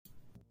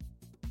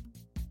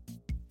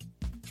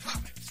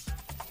Comics,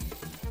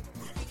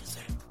 movies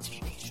and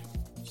TV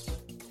shows,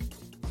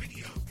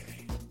 video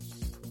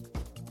games,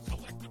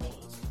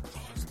 collectibles,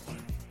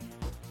 cosplay.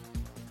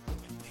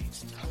 With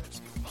these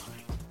topics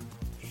combined,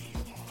 we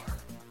are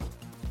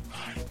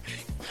My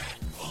Big Fat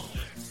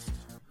Bullets.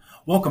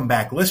 Welcome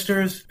back,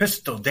 listeners.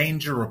 Pistol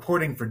Danger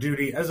reporting for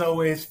duty, as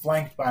always,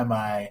 flanked by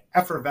my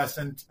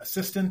effervescent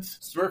assistant.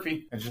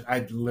 Smurfy. I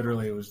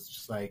literally was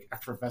just like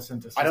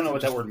effervescent assistant. I don't know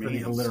what that word for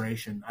means. The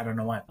alliteration. I don't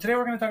know why. Today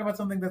we're going to talk about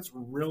something that's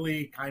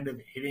really kind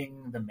of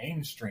hitting the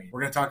mainstream.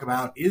 We're going to talk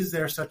about, is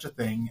there such a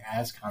thing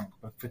as comic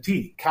book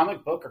fatigue?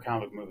 Comic book or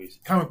comic book movies?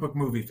 Comic book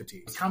movie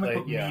fatigue. Comic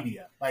book yeah.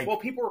 media. Well,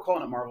 people were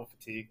calling it Marvel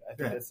fatigue. I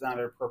think Yeah. that's not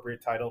an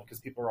appropriate title because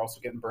people are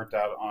also getting burnt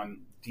out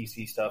on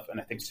DC stuff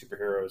and I think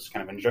superheroes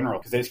kind of in general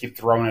because they just keep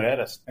throwing it at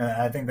us.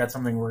 I think that's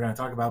something we're going to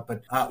talk about.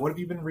 But what have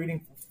you been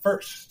reading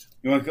first?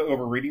 You want to go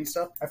over reading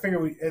stuff? I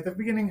figure at the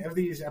beginning of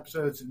these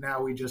episodes,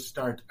 now we just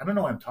start. I don't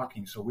know why I'm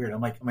talking so weird.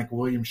 I'm like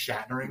William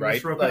Shatnering Right,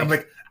 this real quick. like- I'm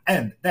like,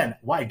 and then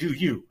why do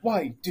you?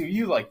 Why do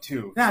you like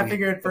to? Yeah, I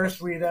figured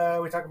first we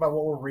talk about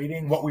what we're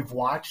reading, what we've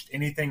watched,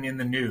 anything in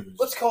the news.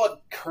 Let's call it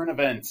current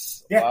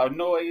events. Yeah. Loud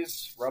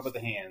noise, rub of the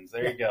hands.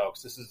 There you go.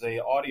 Because this is a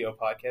audio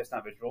podcast,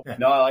 not visual. Yeah.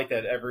 No, I like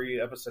that. Every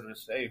episode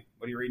is, hey,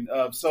 what are you reading?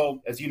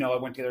 So, as you know, I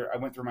went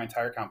through my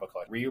entire comic book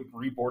collection,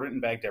 reboarded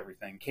and bagged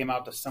everything. Came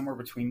out to somewhere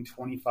between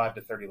 25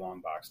 to 30 long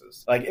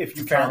boxes. Like if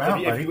you Fair count,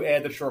 amount, if you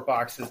add the short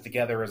boxes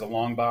together as a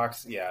long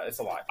box, yeah, it's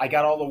a lot. I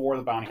got all the War of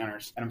the Bounty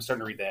Hunters, and I'm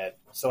starting to read that.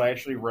 So I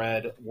actually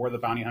read War of the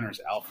Bounty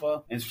Hunters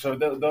Alpha, and so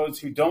those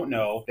who don't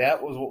know,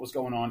 that was what was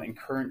going on in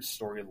current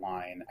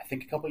storyline. I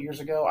think a couple of years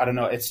ago. I don't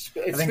know. It's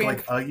I think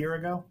like a year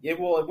ago. it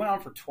went on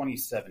for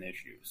 27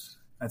 issues.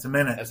 That's a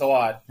minute. That's a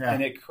lot. Yeah.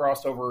 And it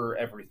crossed over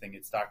everything.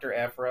 It's Dr.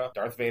 Aphra,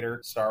 Darth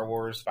Vader, Star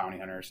Wars, Bounty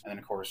Hunters, and then,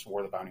 of course,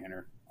 War of the Bounty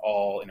Hunter,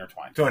 all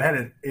intertwined. So it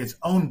had its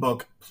own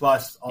book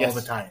plus all Yes.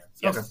 the tie-ins.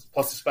 Yes,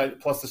 Okay.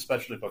 plus the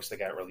specialty books that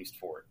got released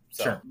for it.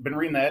 So, Sure. been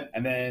reading that,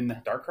 and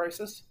then Dark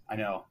Crisis. I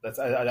know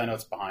I know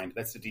it's behind.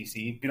 That's the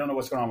DC. If you don't know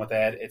what's going on with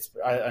that, it's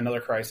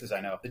another crisis.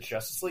 I know the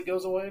Justice League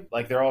goes away.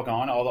 Like they're all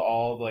gone,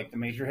 all like the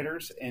major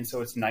hitters, and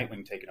so it's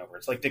Nightwing taking over.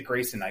 It's like Dick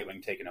Grayson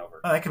Nightwing taking over.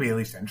 Oh, that could be at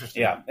least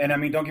interesting. Yeah, and I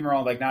mean, don't get me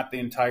wrong. Like, not the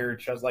entire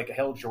just like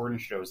Hal Jordan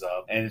shows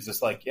up, and it's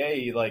just like,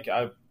 hey, like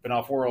I've been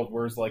off world.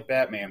 Where's like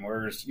Batman?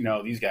 Where's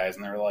these guys?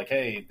 And they're like,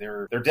 hey,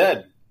 they're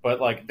dead. But,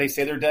 like, they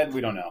say they're dead.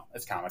 We don't know.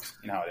 It's comics.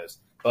 You know how it is.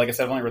 But, like I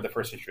said, I've only read the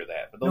first issue of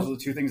that. But those are the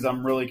two things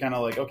I'm really kind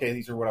of like, okay,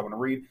 these are what I want to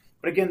read.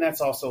 But, again, that's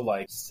also,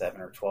 like,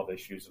 7 or 12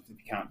 issues if you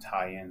count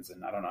tie-ins.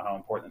 And I don't know how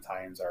important the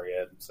tie-ins are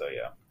yet. So,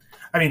 yeah.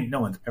 I mean, no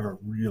one's ever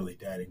really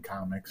dead in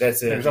comics.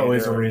 That's it. There's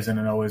always a reason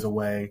and always a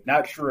way.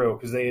 Not true,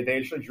 because they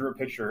actually drew a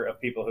picture of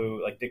people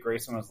who, like, Dick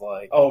Grayson was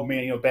like, oh,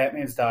 man,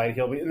 Batman's died.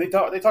 He'll be... And they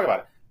talk about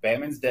it.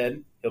 Batman's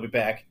dead. He'll be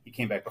back. He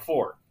came back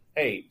before.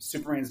 Hey,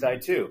 Superman's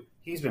died, too.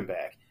 He's been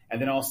back. And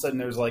then all of a sudden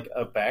there's like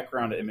a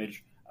background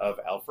image of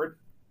Alfred,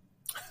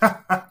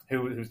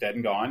 who's dead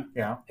and gone.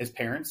 Yeah. His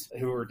parents,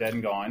 who are dead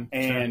and gone.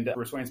 And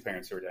Bruce Wayne's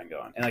parents, who are dead and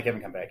gone. And like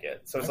haven't come back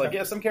yet. So it's like,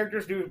 yeah, some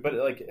characters do, but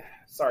like,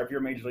 sorry, if you're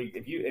a major league,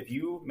 if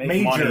you make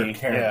Major money.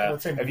 character. Yeah,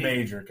 Let's say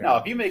major character. No,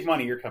 if you make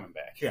money, you're coming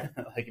back. Yeah.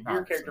 Like if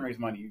your character makes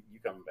money, you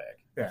coming back.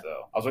 Yeah. So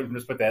I was waiting for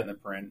them to put that in the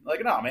print.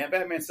 Like, no, man,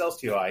 Batman sells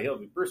too high.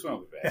 Bruce Wayne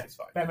will be back. Yeah. It's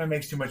fine. Batman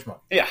makes too much money.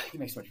 Yeah, he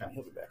makes too much money.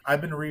 He'll be back. I've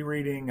been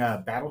rereading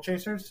Battle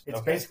Chasers. It's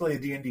Okay. basically a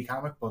D&D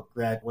comic book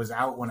that was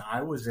out when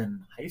I was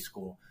in high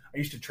school. I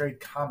used to trade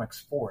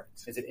comics for it.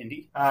 Is it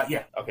indie?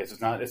 Yeah. Okay, so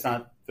it's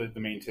not the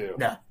main two.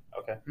 No.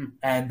 Okay.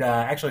 And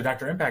actually,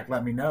 Dr. Impact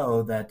let me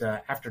know that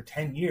after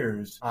 10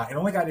 years, it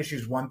only got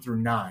issues 1 through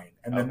 9.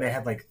 And then Okay. they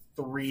had like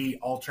 3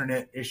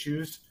 alternate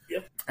issues.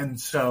 Yep. And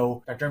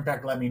so Dr.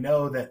 Impact let me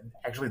know that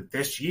actually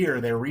this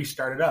year they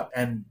restarted up.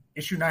 And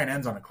issue 9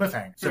 ends on a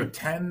cliffhanger. So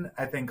 10,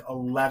 I think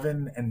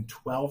 11 and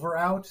 12 are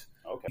out.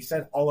 Okay. He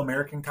said All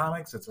American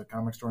Comics, it's a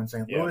comic store in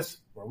St. Louis,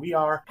 where we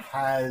are,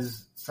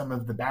 has some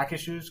of the back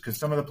issues, because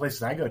some of the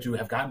places I go to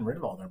have gotten rid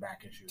of all their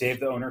back issues. Dave,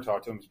 the owner,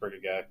 talked to him. He's a pretty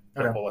good guy.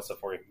 He'll Okay. pull that stuff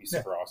for you. He's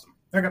super awesome.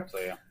 Okay.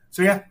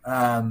 So, yeah.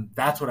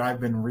 That's what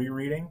I've been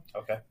rereading.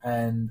 Okay.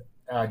 And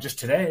just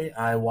today,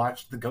 I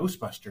watched the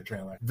Ghostbuster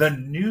trailer. The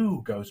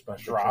new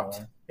Ghostbuster Dropped.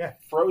 trailer. Yeah.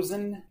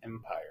 Frozen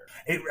Empire.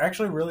 It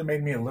actually really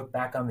made me look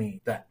back on the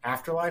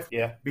Afterlife.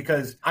 Yeah.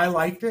 Because I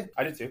liked it,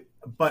 I did too.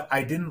 but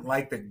I didn't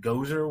like that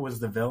Gozer was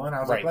the villain. I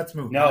was like, Right. let's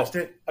move No. past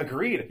it.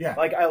 Agreed. Yeah.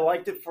 Like, I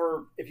liked it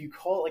for, if you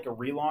call it like a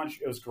relaunch,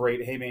 it was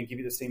great. Hey, man, give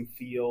you the same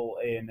feel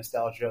and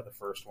nostalgia of the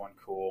first one.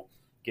 Cool.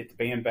 Get the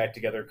band back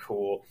together.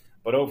 Cool.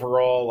 But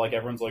overall, like,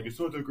 everyone's like, it's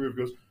not that great. It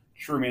goes,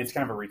 true, man, it's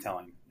kind of a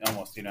retelling,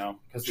 almost,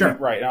 Because Sure.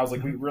 right. And I was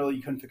like, we really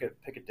couldn't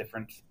pick a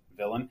different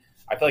villain.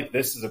 I feel like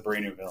this is a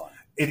brand new villain.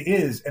 It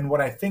is, and what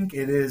I think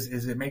it is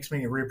it makes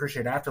me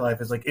reappreciate Afterlife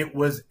is like it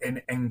was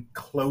an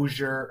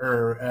enclosure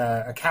or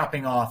a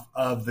capping off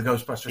of the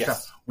Ghostbuster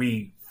Yes. stuff.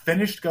 We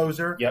finished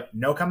Gozer. Yep.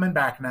 No coming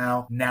back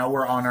now. Now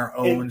we're on our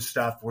own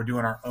stuff. We're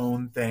doing our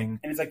own thing.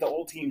 And it's like the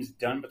old team's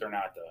done, but they're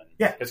not done.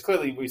 Yeah. Because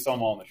clearly we saw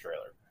them all in the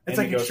trailer. It's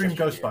In like the Extreme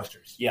Ghostbusters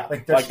Ghostbusters. Yeah.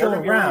 Like they're still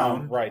gonna be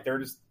around, Right. They're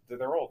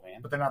old,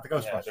 man. but they're not the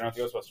Ghostbusters. Yeah, they're not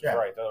the Ghostbusters. Yeah.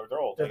 Right. They're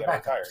old. They're They the got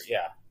retired. backups.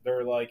 Yeah.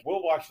 They're like,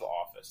 we'll watch The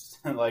Office.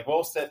 Like,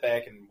 we'll sit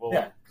back and we'll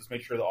just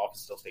make sure The Office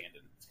is still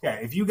standing. Yeah,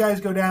 if you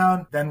guys go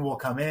down, then we'll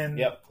come in.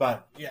 Yep.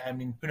 But, yeah, I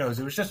mean, who knows?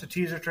 It was just a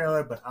teaser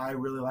trailer, but I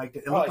really liked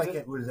it. It looked like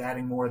it was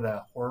adding more of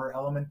the horror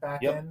element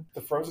back in.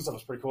 The Frozen stuff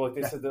was pretty cool. Like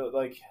they said,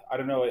 I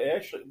don't know. It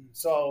actually,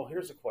 so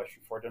here's a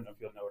question for you. I don't know if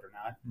you'll know it or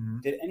not.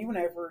 Mm-hmm. Did anyone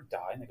ever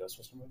die in the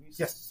Ghostbuster movies?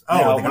 Yes.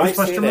 Oh, the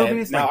Ghostbuster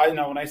movies? Now, I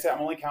know when I say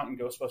I'm only counting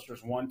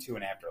Ghostbusters 1, 2,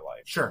 and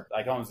Afterlife. Sure.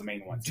 I count them as the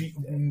main ones.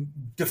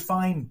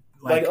 Define...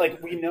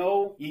 Like we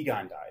know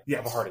Egon died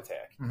of a heart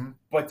attack,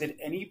 but did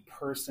any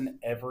person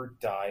ever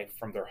die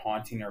from their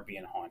haunting or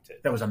being haunted?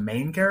 That was a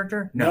main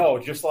character? No,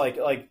 just like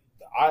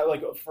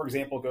for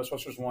example,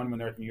 Ghostbusters 1 when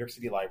they're at the New York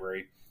City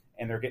Library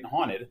and they're getting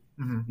haunted,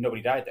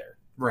 nobody died there.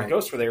 Right. The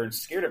ghosts were there and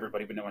scared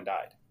everybody, but no one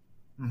died.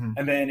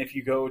 And then if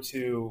you go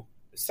to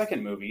the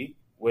second movie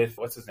with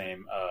what's his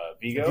name,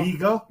 Vigo, he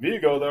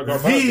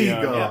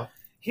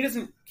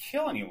doesn't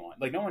kill anyone.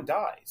 Like no one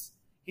dies.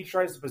 He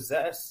tries to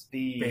possess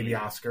the baby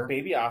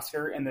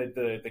Oscar, and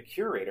the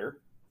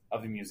curator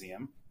of the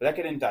museum, but that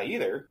guy didn't die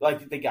either.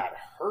 Like they got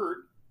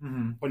hurt,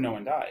 but no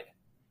one died.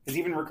 Because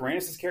even Rick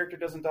Moranis' character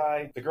doesn't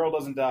die, the girl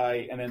doesn't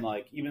die, and then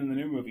like even in the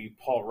new movie,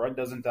 Paul Rudd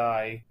doesn't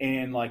die,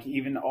 and like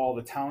even all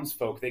the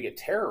townsfolk they get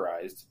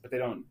terrorized, but they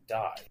don't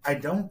die. I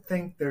don't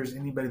think there's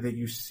anybody that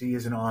you see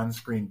as an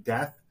on-screen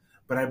death,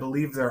 but I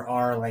believe there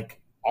are like.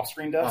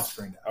 Off-screen deaths?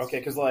 Off-screen deaths. Okay,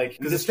 because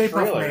the Stay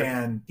Puft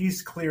Man,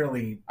 he's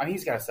clearly... I mean,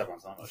 he's got to step on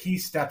something. He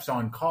steps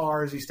on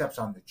cars, he steps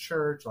on the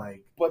church,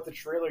 like... But the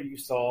trailer you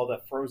saw,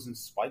 that frozen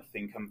spike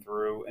thing come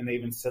through, and they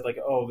even said, like,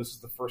 oh, this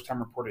is the first time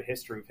reported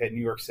history we've had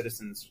New York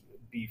citizens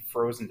be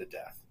frozen to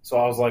death. So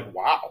I was like,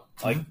 wow.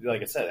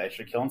 Like I said,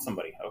 actually killing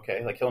somebody.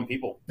 Okay, like killing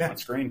people on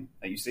screen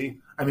that you see.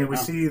 I mean, we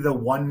see the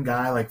one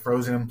guy, like,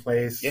 frozen in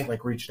place,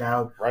 like, reached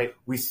out. Right.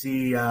 We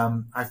see,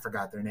 I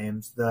forgot their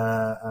names,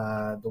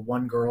 the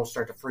one girl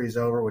start to freeze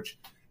over, which...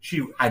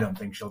 I don't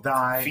think she'll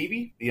die.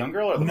 Phoebe? The young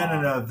girl or the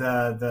mom? No.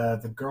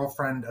 The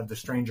girlfriend of the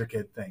stranger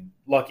kid thing.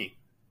 Lucky.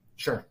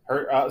 Sure.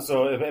 Her.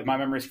 So if my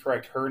memory is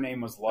correct, her name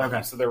was Lucky.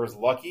 Okay. So there was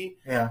Lucky.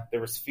 Yeah. There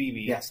was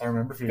Phoebe. Yes, I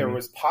remember Phoebe. There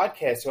was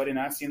Podcast, who I did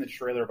not see in the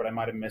trailer, but I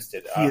might have missed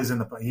it. He is in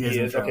the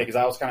okay, because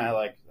I was kind of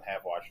like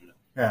half watching it.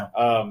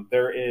 Yeah.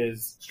 There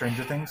is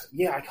Stranger Things.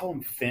 Yeah, I call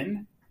him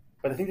Finn,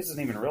 but I think this is his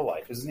name in real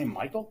life. Is his name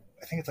Michael?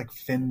 I think it's like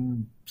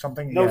Finn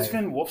something. No, it's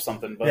Finn Wolf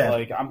something. But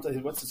like,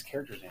 what's his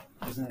character's name?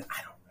 Isn't it?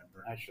 I don't.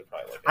 I should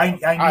probably look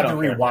it up. I need to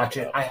rewatch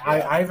it.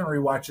 I haven't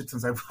rewatched it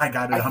since I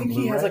got it on Blu-ray. I think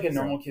he has like a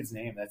normal kid's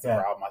name. That's the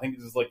problem. I think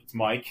this is like, it's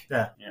Mike.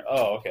 Yeah.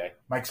 Oh, okay.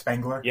 Mike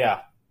Spengler.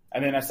 Yeah.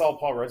 And then I saw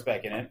Paul Rudd's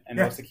back in it, and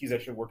it looks like he's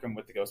actually working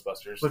with the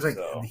Ghostbusters. Looks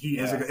like he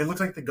is. It looks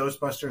like the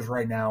Ghostbusters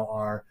right now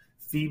are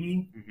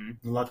Phoebe,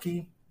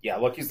 Lucky. Yeah,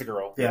 Lucky's the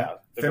girl. Yeah.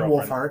 Finn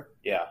Wolfhard.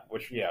 Yeah,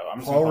 I'm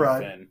just Paul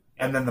Rudd. Finn.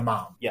 And then the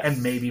mom. Yes.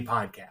 And maybe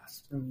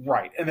Podcast.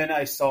 Right. And then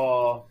I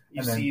saw,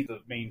 see the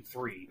main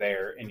three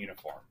there in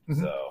uniform.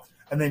 So.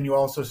 And then you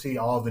also see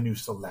all the new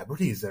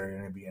celebrities that are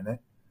going to be in it.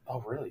 Oh,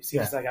 really? See,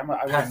 it's like,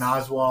 Patton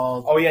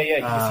Oswalt. Oh, yeah.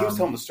 He was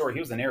telling the story. He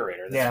was the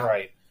narrator. That's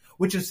right.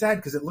 Which is sad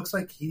because it looks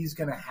like he's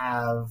going to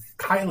have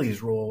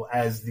Kylie's role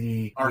as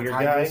the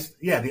archivist.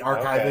 Yeah, the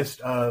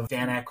archivist of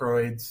Dan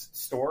Aykroyd's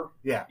store.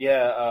 Yeah.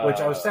 Yeah. Which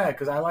I was sad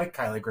because I like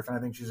Kylie Griffin. I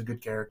think she's a good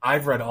character.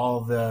 I've read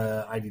all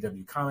the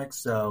IDW comics,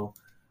 so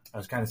I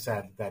was kind of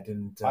sad that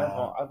didn't...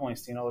 I've only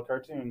seen all the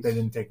cartoons. They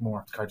didn't take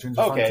more. Cartoons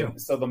are fun too.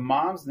 So the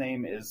mom's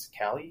name is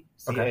Callie,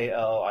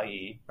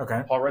 Calie.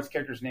 Okay. Paul Rudd's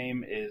character's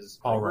name is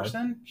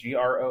Gruberson,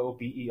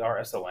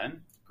 Groberson.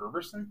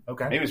 Gruberson?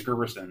 Okay. Maybe it's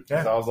Gruberson.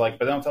 Yeah. I was like,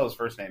 but they don't tell his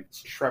first name.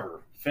 It's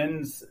Trevor.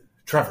 Finn's...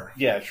 Trevor.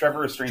 Yeah,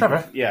 Trevor is Stranger.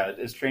 Trevor. Yeah,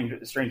 is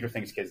Stranger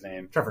Things kid's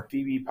name. Trevor.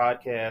 Phoebe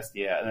Podcast.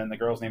 Yeah, and then the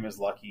girl's name is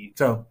Lucky.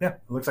 So yeah,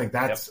 it looks like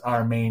that's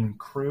our main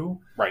crew.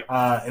 Right.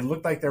 It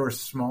looked like there were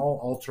small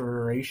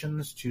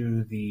alterations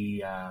to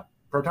the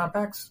proton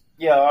packs.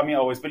 Yeah, I mean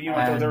always, but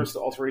there was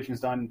alterations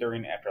done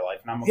during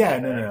Afterlife, and I'm okay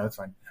with that. No, that's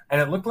fine. And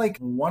it looked like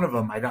one of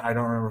them, I don't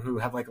remember who,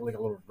 had like a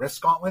little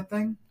wrist gauntlet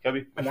thing.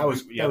 And that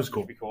was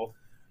cool. Be cool.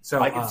 So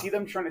I can see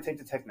them trying to take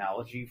the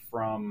technology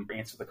from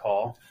Answer the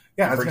Call.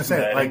 Yeah, I was going to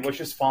say,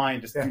 which is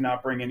fine. Just do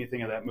not bring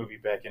anything of that movie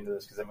back into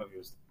this because that movie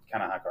was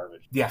kind of hot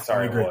garbage. Yeah,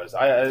 sorry, it was.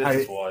 It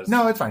just was.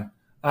 No, it's fine.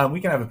 We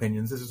can have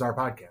opinions. This is our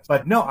podcast.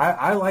 But no,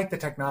 I like the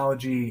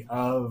technology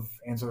of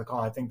Answer the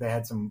Call. I think they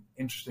had some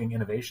interesting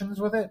innovations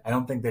with it. I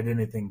don't think they did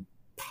anything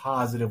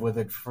positive with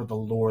it for the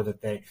lore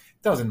that they... It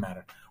doesn't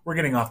matter. We're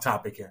getting off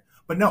topic here.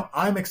 But no,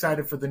 I'm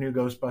excited for the new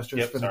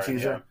Ghostbusters for the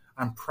teaser. Yeah.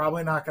 I'm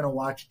probably not going to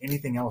watch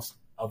anything else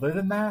other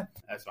than that.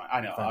 That's fine. I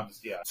know.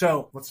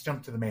 So let's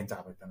jump to the main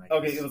topic then.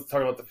 Okay, let's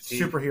talk about the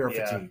fatigue. Superhero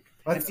fatigue.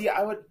 And see,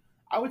 I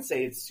would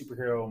say it's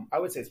superhero. I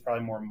would say it's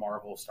probably more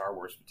Marvel, Star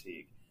Wars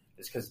fatigue.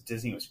 It's because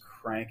Disney was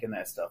cranking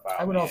that stuff out.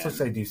 I would also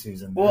say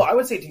DC's in there. Well, I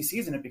would say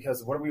DC's in it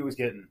because what are we always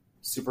getting?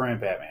 Superman,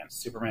 Batman.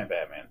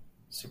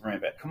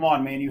 Come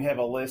on, man. You have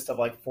a list of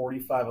like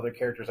 45 other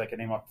characters I can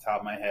name off the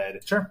top of my head.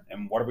 Sure.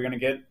 And what are we going to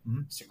get?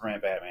 Mm-hmm. Superman,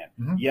 Batman.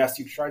 Mm-hmm. Yes,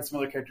 you've tried some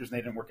other characters and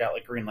they didn't work out,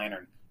 like Green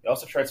Lantern. You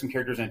also tried some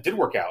characters and it did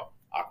work out.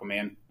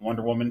 Aquaman,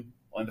 Wonder Woman,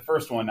 Well, in the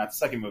first one, not the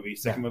second movie.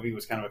 Second movie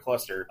was kind of a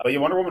cluster. But yeah,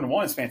 Wonder Woman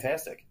 1 is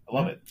fantastic. I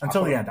love it.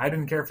 Until the end. I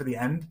didn't care for the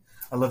end.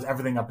 I loved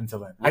everything up until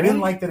then. I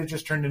didn't like that it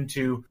just turned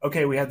into,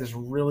 okay, we had this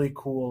really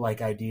cool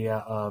like idea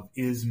of,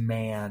 is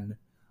man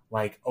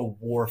like a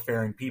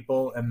warfaring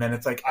people? And then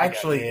it's like,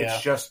 actually,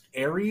 it's just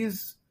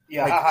Ares.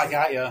 Yeah, like, I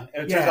got you.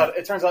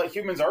 It turns out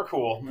humans are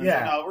cool. And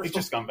Yeah, no, we're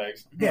still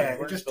scumbags. Yeah,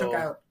 We're it just still... took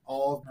out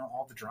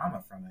all the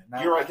drama from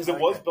it. You're right, because it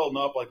was building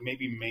up like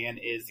maybe man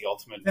is the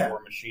ultimate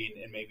war machine,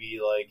 and maybe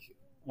like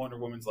Wonder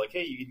Woman's like,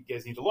 hey, you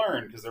guys need to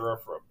learn because they're a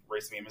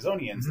race of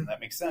Amazonians, and that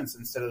makes sense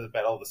instead of the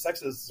battle of the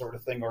sexes sort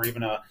of thing, or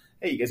even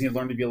hey, you guys need to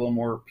learn to be a little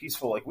more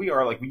peaceful like we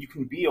are. Like, you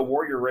can be a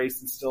warrior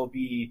race and still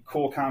be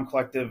cool, calm,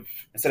 collective.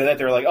 Instead of that,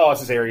 they're like, oh, it's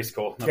just Ares,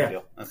 cool, no big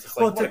deal. That's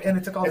just like,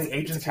 it took all the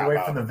agency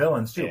away from the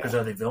villains too, because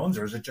are they villains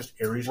or is it just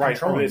Ares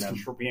controlling them?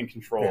 Being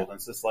controlled. And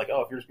it's just like,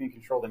 oh, if you're just being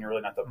controlled, then you're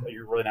really not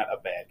a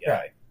bad guy.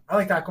 Yeah. I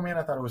liked Aquaman.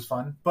 I thought it was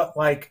fun, but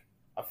like.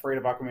 Afraid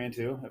of Aquaman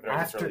 2 if it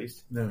gets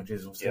released. No,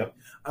 Jesus, we'll see. Yep.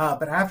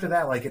 But after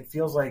that, like, it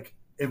feels like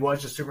it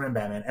was just Superman,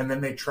 Batman, and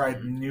then they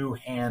tried new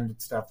hand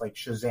stuff like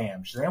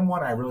Shazam. Shazam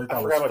 1, I really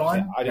thought was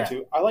fun. I did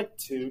too. I like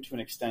 2 to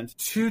an extent.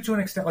 2 to an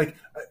extent, like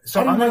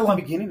so. I'm not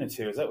the beginning of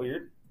 2. Is that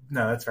weird?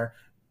 No, that's fair.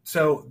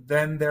 So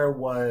then there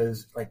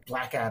was like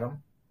Black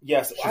Adam.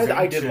 Yes, I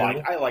liked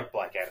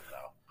Black Adam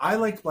though. I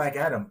liked Black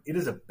Adam. It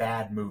is a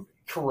bad movie.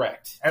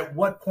 Correct. At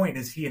what point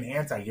is he an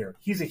anti-hero?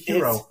 He's a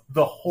hero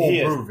the whole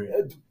movie.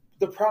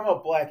 The problem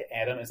with Black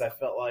Adam is I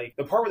felt like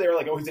the part where they were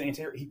like, oh, he's an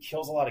anti-hero, he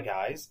kills a lot of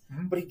guys,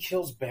 but he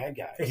kills bad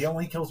guys. Yeah, he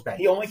only kills bad guys.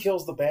 He only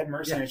kills the bad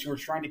mercenaries who were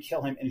trying to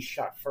kill him and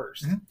shot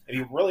first. If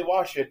you really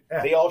watch it,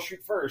 they all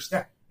shoot first.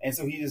 Yeah. And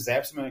so he just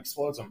zaps them and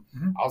explodes them.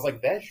 I was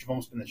like, that should have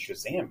almost been the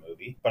Shazam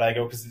movie. But I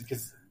go,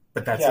 because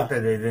but that's it.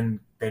 They didn't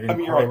I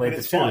mean, you're right, but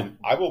it's fun.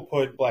 I will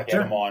put Black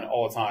Adam on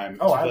all the time.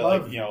 Oh, I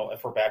love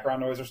for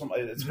background noise or something.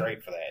 It's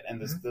great for that. And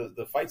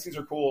the fight scenes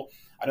are cool.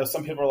 I know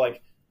some people are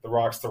like, The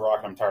Rock's The Rock,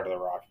 and I'm tired of The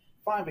Rock.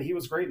 Fine, but he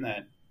was great in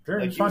that.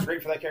 He was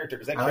great for that character.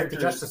 Because I like the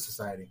Justice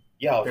Society.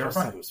 Yeah,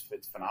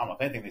 it's phenomenal.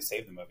 If anything, they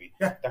saved the movie.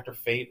 Yeah. Dr.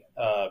 Fate,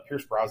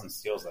 Pierce Brosnan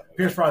steals that movie.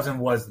 Pierce Brosnan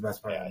was the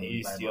best part of the movie.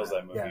 He steals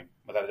that movie,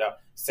 without a doubt.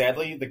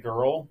 Sadly, the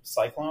girl,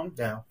 Cyclone,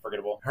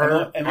 forgettable.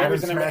 And the only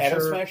reason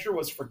Adam Smasher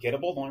was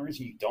forgettable, the only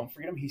reason you don't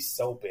forget him, he's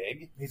so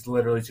big. He's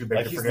literally too big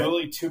to forget. He's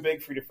literally too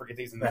big for you to forget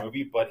these in the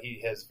movie, but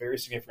he has very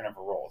significant of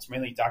a role. It's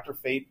mainly Dr.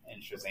 Fate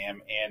and Shazam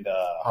and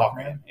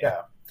Hawkman.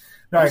 Yeah.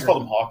 No, I just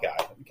called him Hawkeye.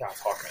 God,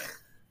 Hawkman.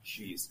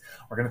 Jeez.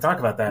 We're going to talk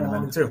about that in a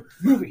minute, too.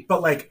 Movie.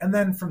 But, like, and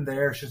then from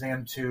there,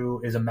 Shazam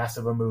 2 is a mess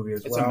of a movie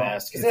as well. It's a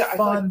mess. It's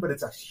fun, but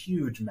it's a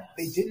huge mess.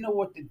 They didn't know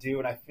what to do,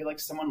 and I feel like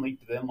someone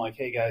leaked to them, like,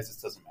 hey, guys,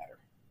 this doesn't matter.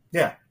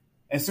 Yeah.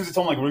 And as soon as they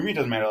told them, like, what do you mean it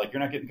doesn't matter? Like, you're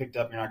not getting picked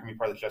up, you're not going to be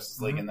part of the Justice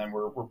League, and then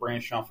we're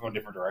branching off and going a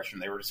different direction.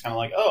 They were just kind of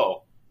like,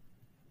 oh,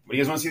 what do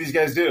you guys want to see these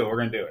guys do? We're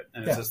going to do it.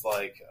 And it's just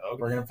like, okay.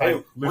 We're going to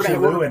fight Lucy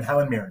Liu and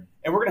Helen Mirren.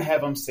 And we're going to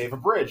have them save a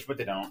bridge, but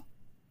they don't.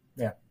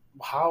 Yeah.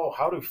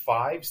 How do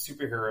 5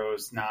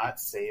 superheroes not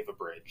save a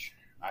bridge?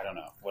 I don't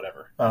know.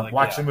 Whatever.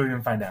 Watch the movie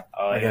and find out.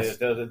 I guess.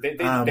 They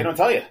don't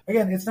tell you.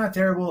 Again, it's not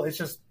terrible. It's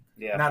just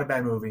not a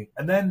bad movie.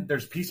 And then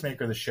there's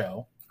Peacemaker, the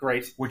show.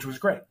 Great. Which was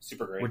great.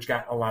 Super great. Which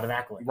got a lot of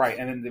accolades. Right.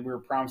 And then we were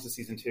promised a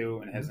season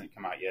 2, and it hasn't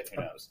come out yet.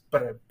 Who knows?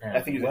 But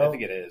apparently, I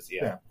think it is,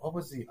 yeah. What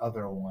was the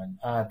other one?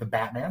 The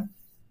Batman.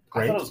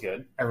 Great. I thought it was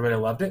good. Everybody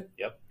loved it.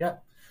 Yep. Yeah.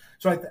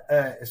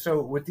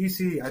 So with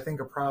DC, I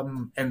think a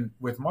problem, and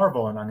with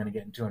Marvel, and I'm going to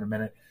get into in a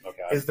minute,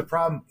 is the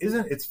problem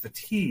isn't its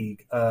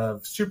fatigue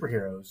of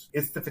superheroes.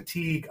 It's the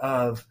fatigue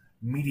of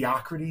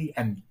mediocrity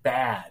and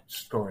bad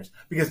stories,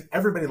 because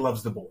everybody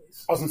loves The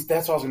Boys.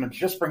 That's what I was going to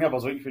just bring up. I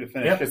was waiting for you to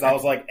finish, because I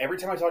was like, every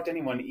time I talk to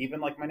anyone, even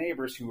like my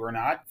neighbors who are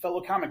not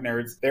fellow comic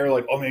nerds, they're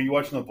like, oh man, you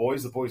watching The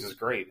Boys? The Boys is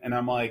great. And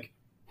I'm like,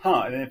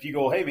 huh. And then if you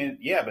go, hey man,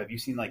 yeah, but have you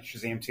seen like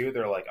Shazam 2?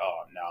 They're like,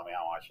 oh no, man,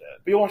 I don't watch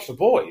that. But you watch The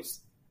Boys.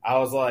 I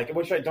was like,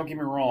 don't get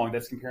me wrong,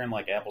 that's comparing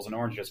like apples and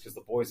oranges, because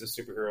The Boys is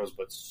superheroes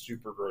but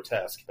super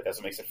grotesque. But that's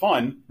what makes it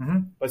fun.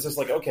 But it's just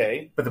like,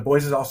 okay. But The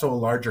Boys is also a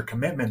larger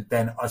commitment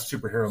than a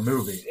superhero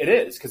movie. It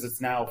is, because it's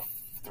now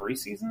 3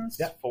 seasons?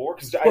 Yeah. 4?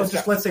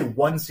 Let's say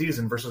 1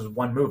 season versus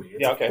 1 movie.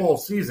 It's a full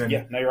season.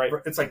 Yeah, no, you're right.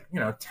 It's like,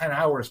 10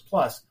 hours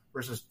plus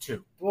versus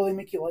 2. Well, they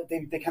make you like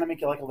they kind of make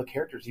you like all the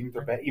characters, even if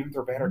they're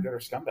bad or good or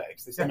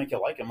scumbags. They still make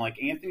you like them.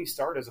 Like Anthony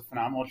Starr does a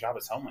phenomenal job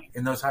as Homelander.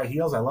 In those high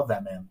heels, I love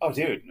that man. Oh,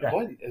 dude,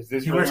 what?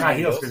 He wears high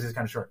heels because he's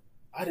kind of short.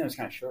 I didn't know he was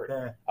kind of short.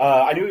 Yeah.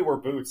 I knew he wore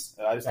boots.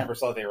 I just never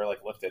saw they were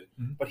like lifted.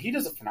 But he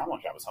does a phenomenal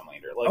job as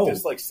Homelander. Like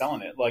just like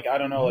selling it. Like I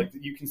don't know. Like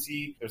you can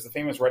see there's the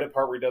famous Reddit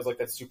part where he does like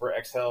that super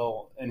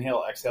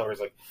inhale, exhale, where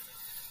he's like,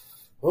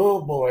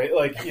 oh boy,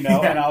 like and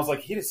I was like,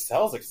 he just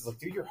sells it. It's like,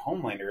 dude, you're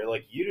Homelander.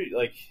 Like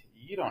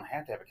you don't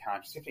have to have a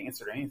conscience. You have to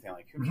answer to anything.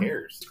 Like, who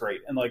cares? It's great.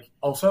 And like,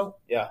 also,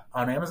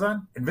 on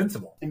Amazon,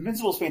 Invincible.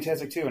 Invincible is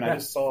fantastic too. And I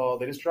just saw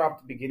they just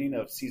dropped the beginning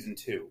of season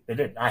 2. They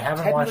did. I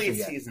haven't watched it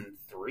yet. Season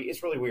 3.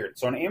 It's really weird.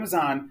 So on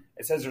Amazon,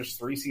 it says there's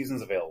 3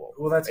 seasons available.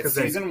 Well, that's It's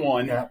because season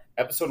 1, yeah.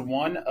 episode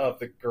 1 of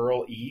the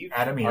girl Eve.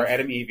 Adam Eve. Or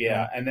Adam Eve, yeah.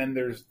 Yeah. And then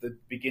there's the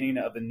beginning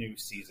of the new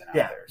season out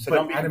Yeah, there. So but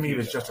don't be Adam Eve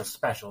confused is just a with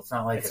special. It's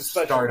not like It's a a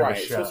special, start right. of a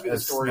It's show. supposed to be the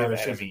It's story of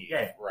another Adam season. Eve.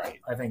 Yeah, Right.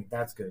 I think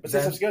that's good. But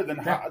Then- since it's good, then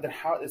yeah.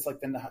 how it's like,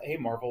 hey,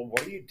 Marvel,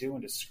 what are you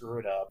doing to screw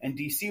it up? And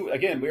DC,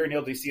 again, we already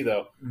nailed DC,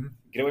 though. Mhm.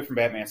 Get away from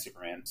Batman,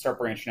 Superman. Start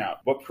branching out.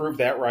 What proved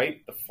that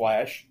right? The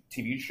Flash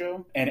TV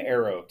show and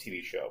Arrow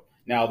TV show.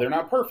 Now, they're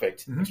not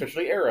perfect, Mhm.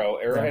 especially Arrow.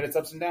 Arrow Yeah. had its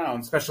ups and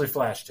downs. especially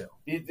Flash too.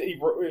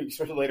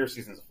 Especially later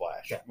seasons of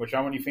Flash, Yeah. which I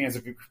want you fans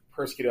if you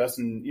persecute us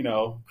and,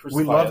 crucify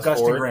We love us Gustin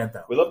for it. Grant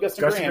though. We love Gustin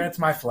Gustin Grant. Grant's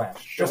my Flash,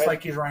 Go just ahead.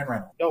 like he's Ryan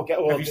Reynolds. Oh,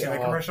 well, Have you seen the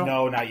commercial?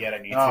 No, not yet. I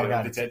need Oh, to.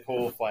 God, The it's-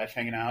 Deadpool Flash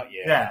hanging out.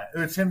 Yeah.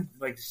 Yeah, it's him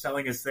like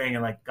selling his thing,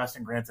 and like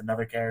Gustin Grant's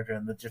another character,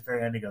 and the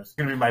very end he goes, "It's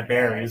gonna be my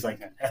bear." And he's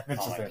like, and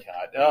it's Oh just my it.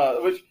 god!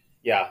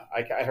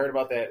 I heard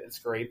about that. It's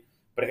great.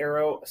 But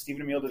Arrow,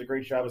 Stephen Amell did a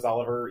great job as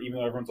Oliver, even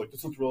though everyone's like,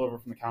 "This looks real Oliver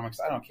from the comics."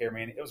 I don't care,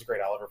 man. It was a great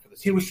Oliver for the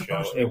TV He was show.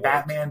 supposed to It be worked.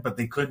 Batman, but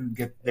they couldn't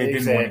get. They Exactly.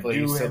 didn't want to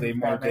do So him they as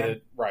marketed Batman.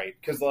 it right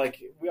because,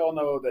 like, we all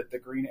know that the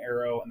Green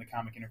Arrow in the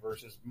comic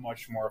universe is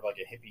much more of like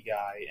a hippie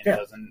guy and Yeah.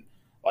 doesn't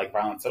like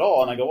violence at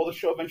all. And I go, well, the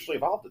show eventually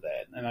evolved to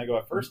that. And I go,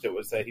 at first it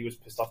was that he was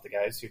pissed off the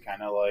guys who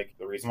kind of like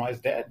the reason why his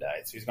dad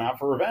died, so he's going out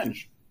for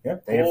revenge.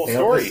 Yep, they Cool have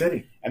failed the story.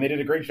 city. And they did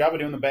a great job of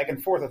doing the back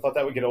and forth. I thought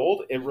that would get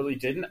old. It really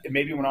didn't. It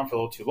maybe went on for a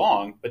little too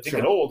long, but didn't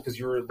Sure. get old because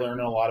you were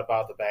learning a lot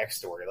about the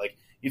backstory. Like,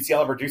 you'd see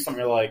Oliver do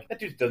something, you're like, that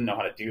dude doesn't know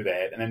how to do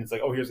that. And then it's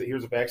like, oh, here's a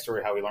backstory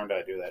of how he learned how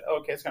to do that. Oh,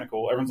 okay, it's kind of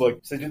cool. Everyone's like,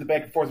 so they did the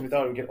back and forth. We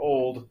thought it would get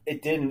old.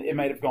 It didn't. It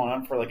might have gone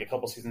on for like a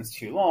couple seasons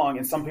too long.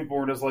 And some people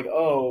were just like,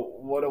 oh,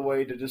 what a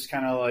way to just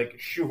kind of like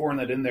shoehorn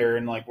that in there.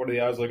 And like, what are the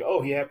odds? Like,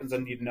 oh, he happens to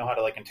need to know how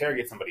to like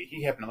interrogate somebody.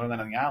 He happened to learn that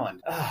on the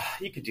island.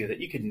 You could do that.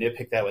 You could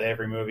nitpick that with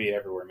every movie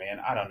everywhere, man.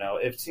 I don't know.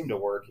 It seemed to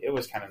work. It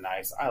was kind of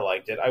nice. I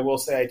liked it. I will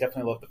say I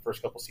definitely loved the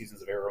first couple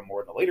seasons of Arrow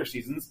more than the later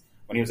seasons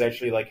when he was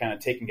actually like kind of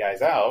taking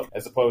guys out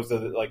as opposed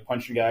to like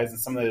punching guys. And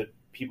some of the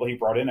people he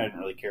brought in I didn't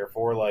really care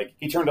for. Like,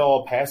 he turned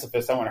all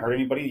pacifist. I wouldn't hurt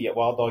anybody, yet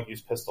Wild Dog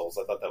used pistols.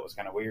 I thought that was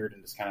kind of weird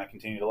and just kind of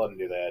continued to let him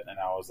do that. And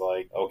I was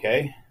like,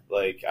 okay.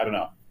 Like, I don't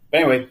know.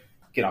 But anyway,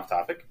 get off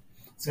topic.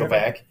 Let's go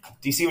back.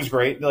 DC was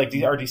great. Like,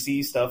 our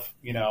DC stuff,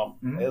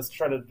 let's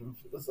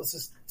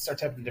just start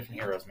tapping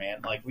different heroes,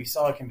 man. Like, we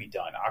saw it can be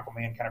done.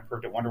 Aquaman kind of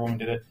proved it. Wonder Woman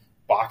did it.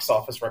 Box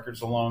office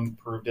records alone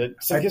proved it.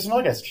 So give some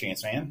other guys a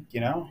chance, man.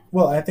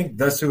 Well, I think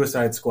the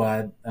Suicide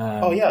Squad.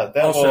 That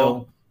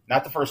also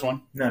not the first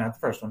one. no, not the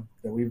first one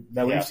that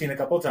we've seen a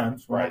couple of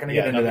times. We're not going to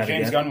Yeah, get into the that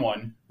James again. Gunn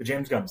one, The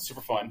James Gunn.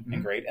 super fun Mm-hmm.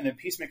 and great, and then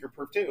Peacemaker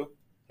proved too.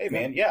 Hey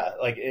man,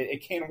 like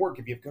it can work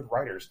if you have good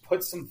writers.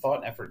 Put some thought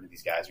and effort into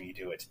these guys when you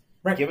do it.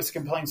 Right. Give us a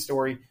compelling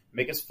story.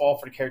 Make us fall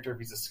for the character if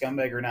he's a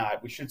scumbag or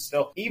not. We should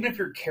still, even if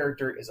your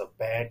character is a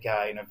bad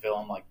guy and a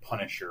villain like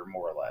Punisher,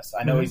 more or less.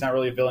 I know Mhm. he's not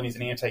really a villain; he's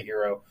an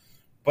anti-hero.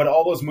 But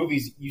all those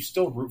movies, you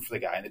still root for the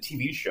guy. In the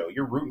TV show,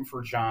 you're rooting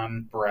for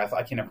John Baratheon.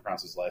 I can never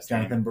pronounce his last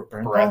name. Jonathan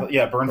Bernthal.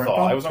 Yeah, Bernthal. Bernthal?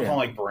 I was Yeah. calling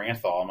like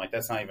Branthal. I'm like,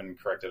 that's not even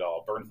correct at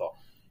all. Bernthal.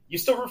 You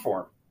still root for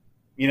him.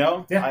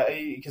 Yeah.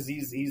 Because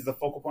he's the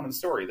focal point of the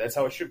story. That's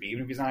how it should be.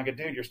 Even if he's not a good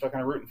dude, you're still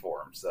kind of rooting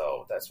for him.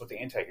 So that's what the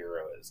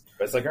anti-hero is.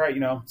 But it's like, all right,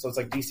 so it's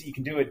like DC, you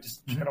can do it.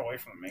 Just get away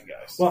from the main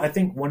guys. Well, I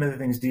think one of the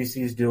things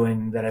DC is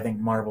doing that I think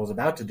Marvel's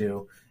about to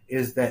do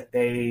is that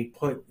they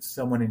put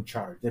someone in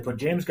charge. They put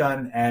James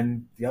Gunn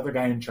and the other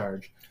guy in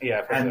charge, yeah,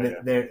 I've heard and that, yeah.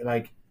 they're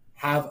like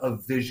have a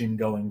vision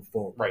going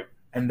forward. Right.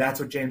 And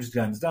that's what James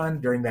Gunn's done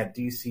during that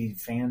DC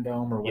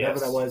fandom or whatever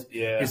Yes. that was.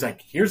 Yeah. He's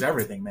like, here's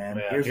everything, man.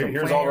 Yeah. Here's, the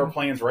Here's plan. all our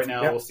plans right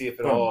now. Yep. We'll see if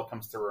it Boom. all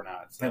comes through or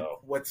not. And So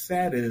what's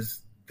sad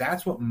is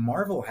that's what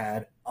Marvel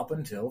had up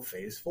until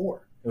Phase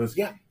 4. It was,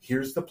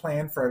 here's the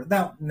plan for...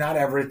 Now, not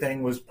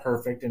everything was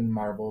perfect in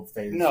Marvel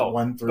Phase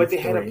 1 through 3. but they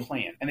had a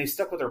plan, and they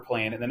stuck with their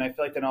plan, and then I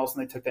feel like then all of a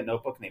sudden they took that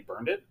notebook and they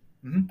burned it,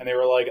 Mhm. and they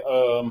were like,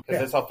 because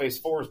that's how Phase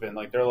 4 has been.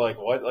 Like, they're like,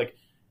 what? Like,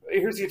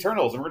 here's the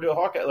Eternals, and we're doing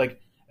Hawkeye. Like,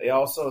 they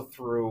also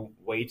threw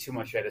way too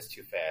much at us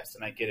too fast,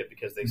 and I get it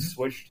because they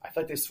switched. I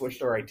feel like they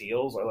switched our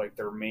ideals or like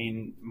their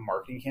main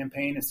marketing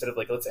campaign. Instead of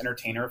like, let's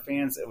entertain our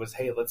fans, it was,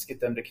 hey, let's get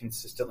them to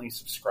consistently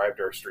subscribe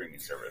to our streaming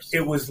service.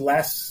 It was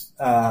less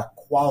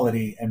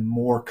quality and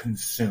more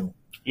consume.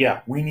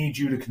 Yeah. We need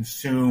you to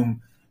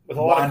consume With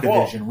a lot of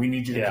quality. WandaVision. We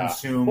need you to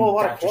consume a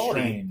lot Doctor of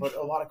quality, Strange. but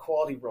a lot of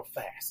quality real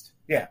fast.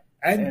 Yeah.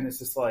 And it's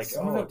just like,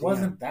 some of it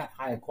wasn't that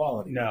high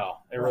quality. No,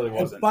 it really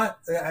wasn't. But,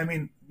 I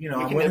mean,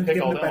 I'm can willing to nitpick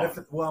give all him the day long.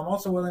 benefit. Well, I'm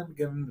also willing to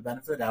give him the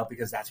benefit of the doubt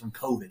because that's when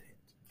COVID hit.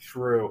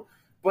 True.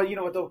 But you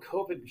know what, though?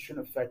 COVID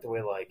shouldn't affect the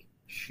way, like,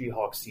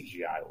 She-Hulk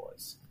CGI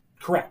was.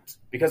 Correct.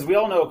 Because we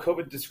all know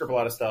COVID did screw up a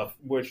lot of stuff,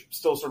 which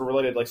still sort of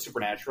related, like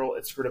Supernatural.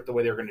 It screwed up the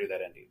way they were going to do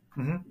that ending.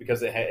 Mhm. Because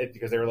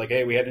they were like,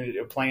 hey, we had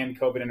a plan,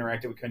 COVID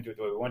interacted, we couldn't do it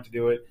the way we wanted to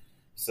do it.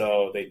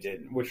 So they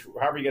didn't. Which,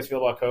 however you guys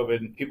feel about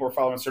COVID, people were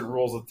following certain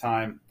rules at the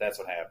time. That's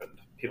what happened.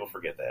 People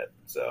forget that.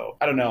 So,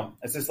 I don't know.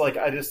 It's just like,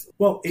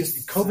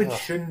 COVID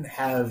shouldn't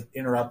have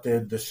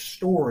interrupted the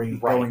story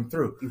going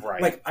through.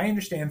 Right. Like, I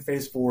understand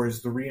Phase 4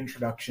 is the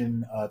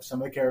reintroduction of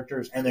some of the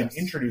characters and then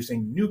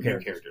introducing new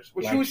characters.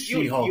 Which like you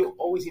She-Hulk,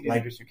 always need to like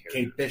introduce new characters.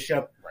 Kate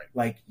Bishop, Right.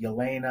 like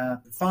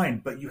Yelena.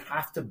 Fine, but you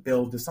have to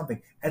build to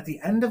something. At the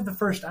end of the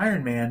first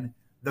Iron Man,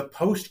 the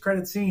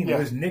post-credit scene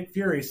was Nick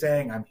Fury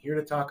saying, "I'm here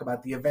to talk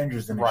about the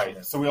Avengers Initiative."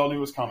 Right. So we all knew it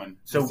was coming.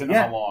 So, Just didn't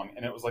know how long.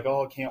 And it was like,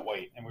 oh, I can't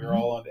wait. And we were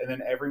all, and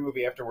then every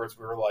movie afterwards,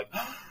 we were like,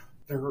 oh,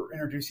 they're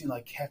introducing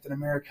like Captain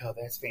America.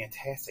 That's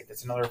fantastic.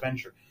 That's another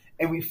Avenger.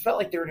 And we felt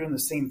like they were doing the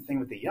same thing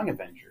with the Young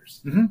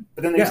Avengers. Mm-hmm.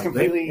 But then they just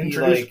completely they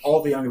introduced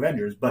all the Young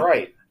Avengers,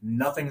 but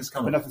nothing has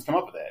come. But nothing's come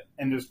up with that,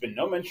 and there's been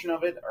no mention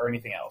of it or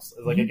anything else.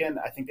 Like again,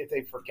 I think that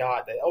they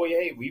forgot that. Oh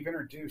yeah, we've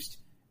introduced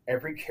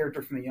every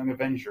character from the Young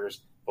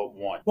Avengers but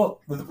one.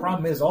 Well, the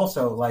problem is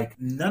also like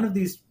none of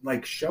these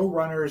like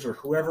showrunners or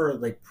whoever,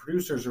 like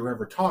producers or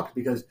whoever talked,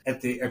 because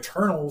at the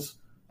Eternals,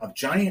 a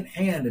giant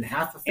hand and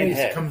half a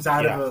face comes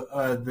out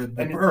of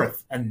the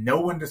earth, and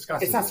no one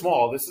discusses. It's not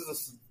small. This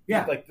is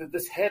like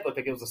this head looked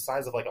like it was the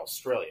size of like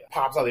Australia.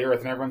 Pops out of the earth,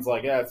 and everyone's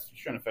like, "Yeah, it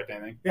shouldn't affect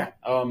anything." Yeah.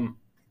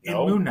 In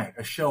Moon Knight,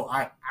 a show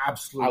I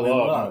absolutely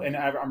love, and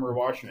I'm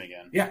rewatching it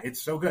again. Yeah,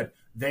 it's so good.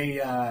 They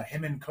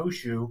him and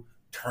Khonshu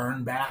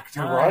turn back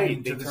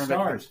time to the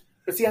stars.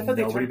 But see, I thought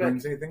nobody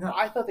brings anything up.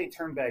 I thought they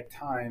turned back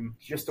time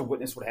just to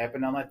witness what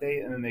happened on that day,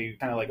 and then they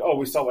kind of like, oh,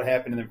 we saw what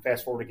happened, and then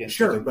fast forward again.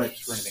 Sure, but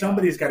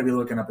somebody's got to be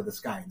looking up at the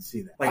sky and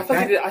see that. Like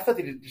I thought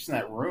they did just in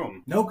that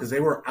room. No, because they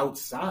were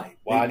outside.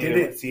 Well, I did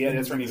it. See,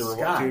 that's where I need to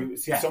rewatch.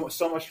 See,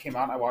 so much came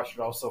out, and I watched it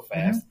all so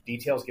fast. Mm-hmm.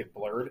 Details get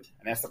blurred,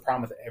 and that's the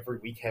problem with every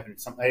week having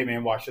something. Hey,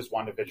 man, watch this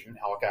WandaVision,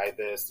 Hawkeye,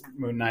 this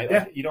Moon Knight.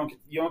 Like, you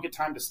don't get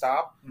time to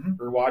stop,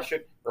 rewatch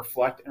it,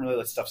 reflect, and really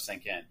let stuff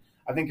sink in.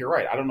 I think you're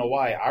right. I don't know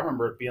why. I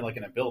remember it being like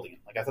in a building.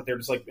 Like I thought they were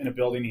just like in a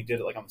building. He did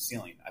it like on the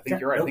ceiling. I think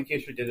you're right. Nope. I think he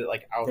actually did it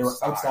like outside. They were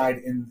outside,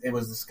 and it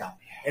was the sky.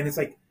 And it's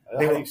like how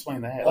do you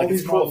explain that? Like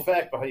it's cool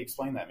effect, but how do you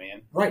explain that,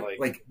 man? Right.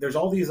 Like there's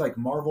all these like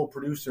Marvel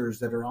producers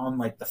that are on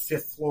like the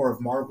 5th floor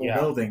of Marvel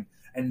building,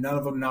 and none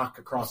of them knock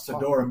across the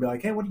door and be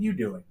like, "Hey, what are you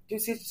doing?"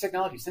 Dude, see, it's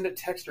technology. Send a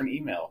text or an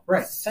email.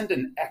 Right. Send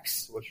an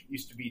X, which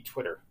used to be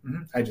Twitter.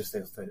 Mm-hmm.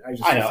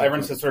 I know.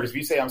 Everyone says Twitter. If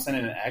you say I'm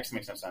sending an X, it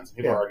makes no sense.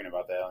 People are arguing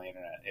about that on the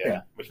internet.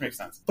 Yeah. Which makes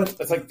sense. But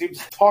it's like, dude,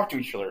 just talk to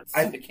each other.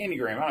 Send a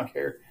candygram. I don't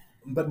care.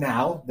 But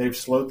now they've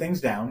slowed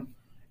things down.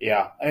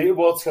 Yeah.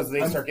 Well, it's because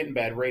they start getting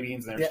bad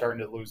ratings, and they're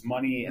starting to lose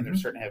money, and they're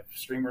starting to have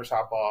streamers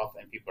hop off,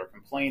 and people are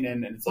complaining,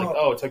 and it's like,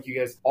 it took you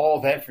guys all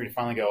that for you to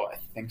finally go, I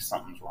think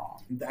something's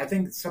wrong. I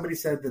think somebody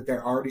said that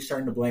they're already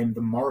starting to blame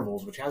the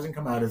Marvels, which hasn't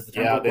come out as the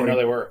time they know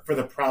they were. For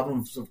the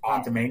problems of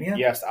Quantumania.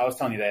 Yes, I was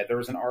telling you that. There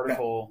was an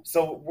article. Yeah.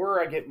 So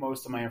where I get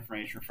most of my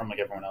information from, like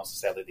everyone else,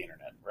 is sadly the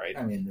internet, right?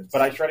 I mean,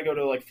 but I try to go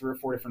to like 3 or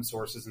 4 different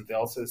sources, and if they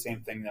all say the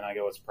same thing, then I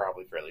go, it's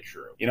probably fairly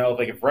true. You know,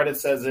 like if Reddit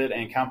says it,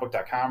 and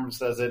comicbook.com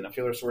says it, and a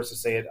few other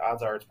sources say it,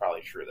 odds are it's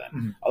probably true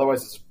then. Mm-hmm.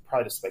 Otherwise, it's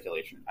probably just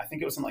speculation. I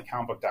think it was something like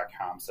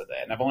comicbook.com said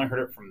that, and I've only heard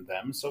it from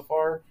them so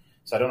far,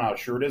 so I don't know how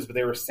true it is, but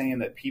they were saying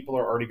that people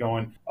are already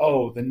going,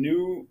 oh, the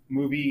new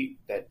movie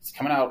that's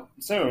coming out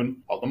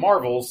soon, called The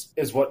Marvels,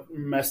 is what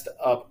messed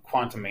up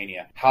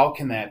Quantumania. How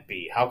can that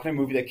be? How can a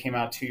movie that came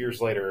out 2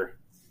 years later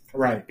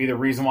be the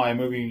reason why a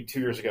movie 2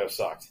 years ago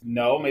sucked?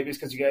 No, maybe it's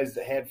because you guys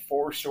had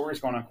 4 stories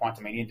going on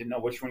Quantumania and didn't know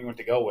which one you want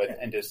to go with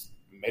and just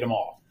made them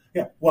all.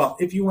 Yeah, well,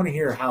 if you want to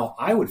hear how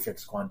I would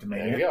fix Quantumania,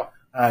 there you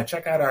go.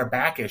 Check out our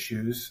back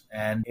issues,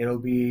 and it'll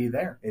be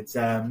there. It's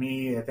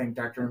me, I think,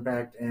 Dr.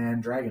 Impact,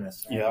 and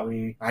Dragonus. Yeah.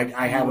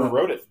 I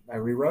rewrote it. I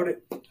rewrote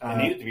it. It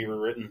needed to be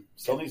rewritten.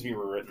 Still needs to be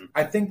rewritten.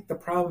 I think the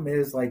problem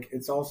is, like,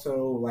 it's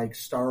also like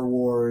Star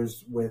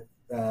Wars with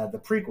the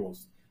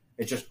prequels.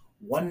 It's just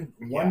one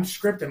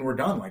script and we're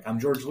done. Like, I'm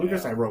George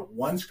Lucas. I wrote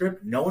one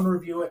script. No one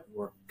review it.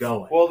 We're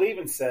going. Well, they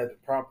even said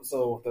I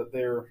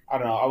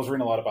don't know. I was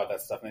reading a lot about that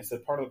stuff, and they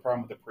said part of the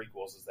problem with the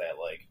prequels is that,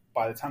 like,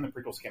 by the time the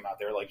prequels came out,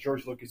 they were like,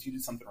 George Lucas, you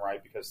did something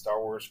right because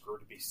Star Wars grew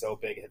to be so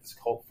big, it had this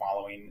cult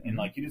following, and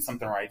like you did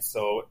something right.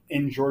 So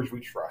in George we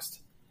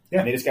trust. Yeah.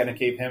 And they just kind of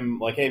gave him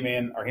like, hey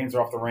man, our hands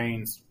are off the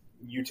reins.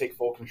 You take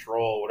full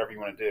control, whatever you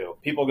want to do.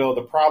 People go,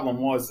 the problem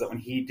was that when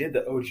he did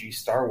the OG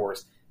Star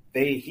Wars,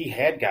 he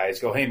had guys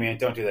go, hey man,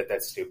 don't do that.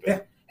 That's stupid. Yeah.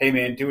 Hey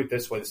man, do it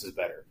this way. This is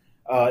better.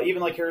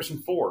 Even like Harrison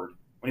Ford,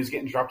 when he's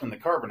getting dropped in the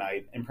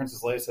carbonite and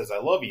Princess Leia says, I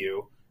love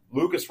you,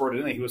 Lucas wrote it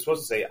in there. He was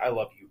supposed to say, I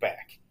love you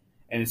back.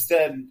 And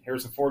instead,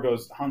 Harrison Ford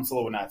goes, Han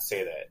Solo would not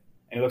say that.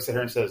 And he looks at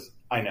her and says,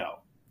 I know.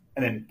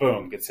 And then,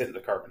 boom, gets hit in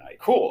the carbonite.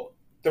 Cool.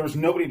 There was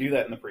nobody to do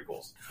that in the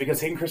prequels. Because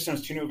Hayden Christensen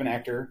was too new of an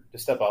actor to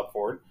step up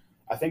for it.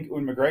 I think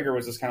Ewan McGregor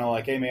was just kind of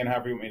like, hey, man,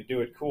 however you want me to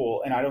do it,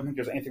 cool. And I don't think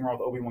there's anything wrong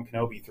with Obi-Wan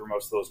Kenobi through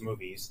most of those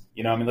movies.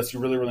 You know, I mean, unless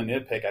you really, really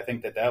nitpick, I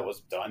think that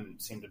was done,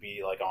 seemed to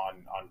be, like,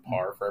 on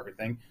par for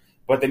everything.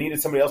 But they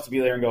needed somebody else to be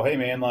there and go, hey,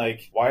 man,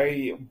 like,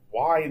 why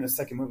in the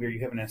second movie are you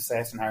having an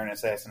assassin hire an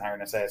assassin, hire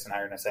an assassin,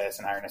 hire an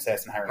assassin, hire an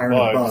assassin, hire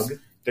a bug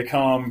to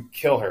come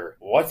kill her?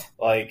 What?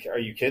 Like, are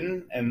you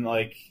kidding? And,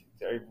 like,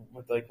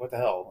 what the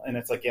hell? And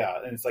it's like,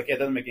 yeah. And it's like, yeah, it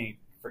doesn't make any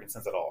freaking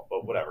sense at all,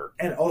 but whatever.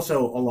 And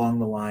also along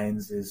the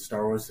lines is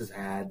Star Wars has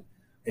had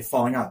a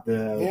falling out.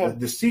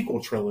 The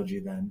sequel trilogy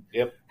then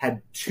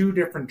had 2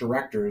 different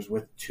directors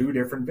with 2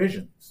 different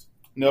visions.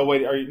 No,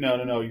 wait,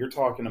 no. You're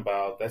talking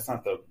about, that's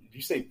not did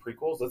you say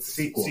prequels? That's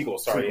sequel.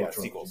 Sequels, sorry,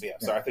 sequels. Yeah,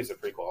 sorry, I think it's a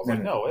prequel. I was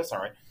no, that's all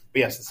right. But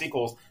yes, the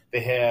sequels,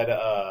 they had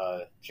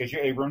J.J.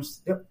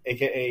 Abrams,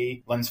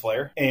 a.k.a. Lens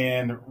Flare,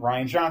 and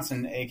Rian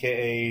Johnson,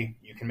 a.k.a.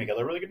 You can make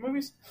other really good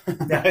movies.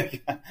 Yeah.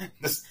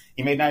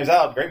 He made Knives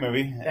Out, great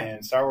movie,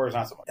 and Star Wars,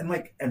 not so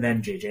much. And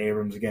then J.J.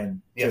 Abrams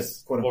again, Yes.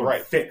 just quote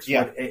unquote fix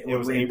what it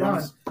was we had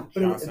Abrams, done.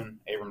 Johnson,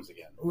 Abrams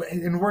again.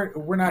 And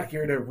we're not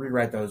here to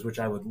rewrite those, which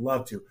I would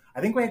love to.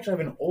 I think we actually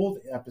have an old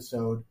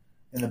episode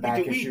in the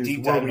back issues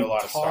where we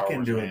talk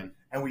into it,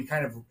 and we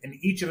kind of, and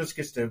each of us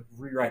gets to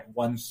rewrite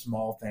one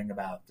small thing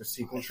about the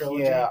sequel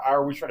trilogy. Yeah,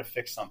 or we try to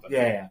fix something.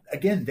 Yeah.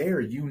 Again, there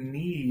you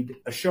need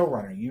a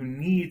showrunner. You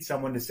need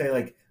someone to say,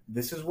 like,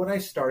 this is what I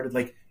started.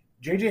 Like,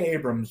 J.J.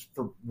 Abrams,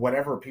 for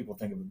whatever people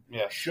think of him,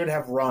 should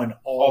have run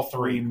all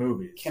three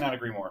movies. Cannot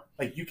agree more.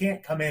 Like, you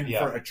can't come in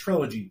for a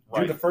trilogy,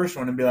 do the first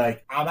one, and be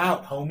like, I'm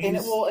out,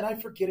 homies. And I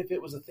forget if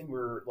it was a thing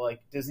where,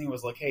 like, Disney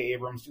was like, hey,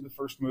 Abrams, do the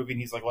first movie,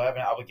 and he's like, well, I have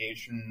an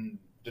obligation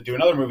to do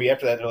another movie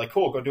after that. They're like,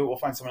 cool, go do it. We'll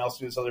find someone else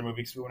to do this other movie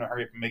because we want to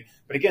hurry up and make.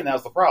 But again, that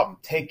was the problem.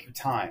 Take your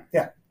time.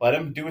 Yeah. Let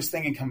him do his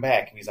thing and come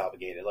back if he's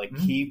obligated. Like,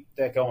 keep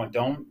that going.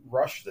 Don't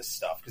rush this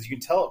stuff because you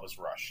can tell it was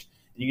rushed.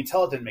 And you can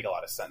tell it didn't make a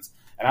lot of sense.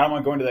 And I don't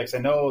want to go into that because I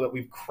know that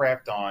we've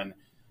crapped on.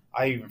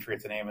 I even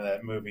forget the name of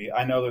that movie.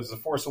 I know there's The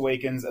Force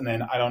Awakens, and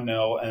then I don't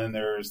know, and then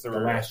there's The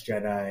Last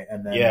Jedi,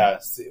 and then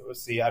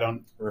I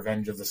don't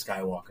Revenge of the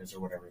Skywalkers or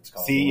whatever it's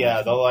called.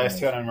 The last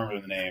two I don't remember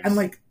the names. And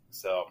like,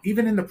 so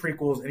even in the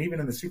prequels and even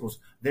in the sequels,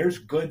 there's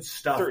good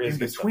stuff in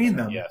between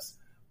them. Yes,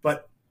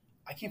 but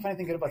I can't find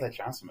anything good about that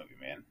Johnson movie,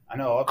 man. I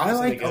know. I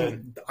like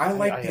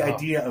the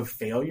idea of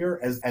failure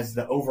as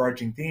the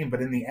overarching theme,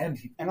 but in the end,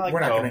 we're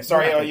not going to.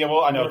 Sorry,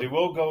 I know, dude.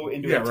 We'll go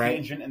into a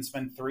tangent and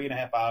spend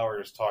 3.5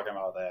 hours talking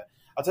about that.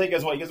 I'll tell you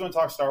guys what. You guys want to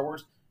talk Star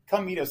Wars?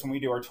 Come meet us when we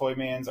do our Toy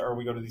Mans or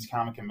we go to these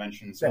comic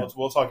conventions. Yeah.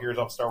 We'll talk yours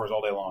off Star Wars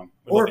all day long.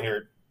 We'd love to hear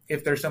it.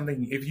 If there's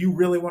something, if you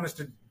really want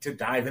us to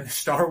dive into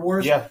Star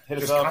Wars,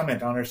 just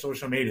comment on our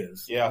social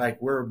medias. Yeah,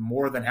 like we're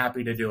more than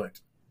happy to do it.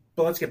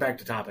 But let's get back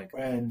to topic.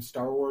 And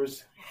Star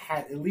Wars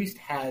at least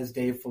has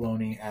Dave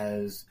Filoni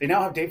as... They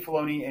now have Dave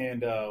Filoni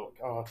and,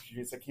 I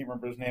can't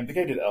remember his name. The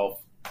guy did Elf.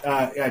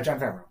 John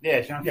Favreau. Yeah,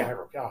 John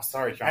Favreau. Oh,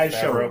 sorry, John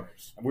Favreau.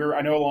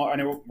 I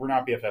know we're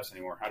not BFFs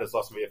anymore. I just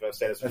lost my BFF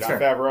status with John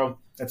Favreau.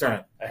 That's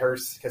right. At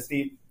Hearst,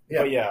 Castille.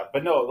 Yeah.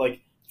 But no,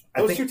 like...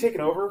 Those two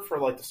taking over for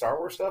like the Star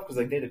Wars stuff because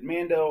like they did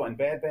Mando and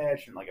Bad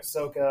Batch and like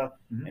Ahsoka.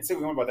 And say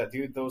we want about that,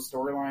 dude. Those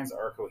storylines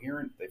are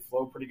coherent. They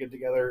flow pretty good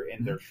together,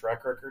 and their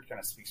track record kind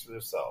of speaks for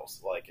themselves.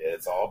 Like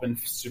it's all been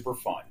super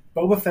fun.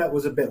 Boba Fett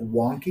was a bit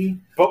wonky.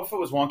 Boba Fett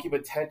was wonky,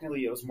 but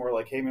technically it was more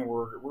like, hey man,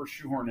 we're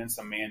shoehorning in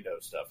some Mando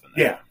stuff in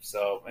there. Yeah.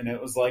 So and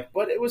it was like,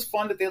 but it was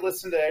fun that they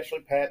listened to actually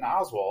Patton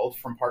Oswalt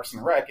from Parks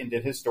and Rec and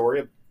did his story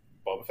of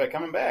Boba Fett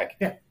coming back.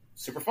 Yeah.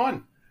 Super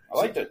fun. I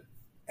liked it.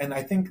 And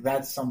I think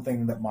that's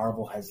something that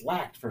Marvel has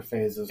lacked for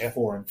phases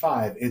 4 and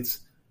 5. It's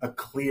a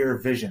clear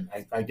vision.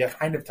 I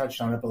kind of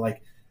touched on it, but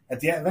like at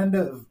the end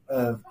of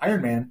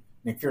Iron Man,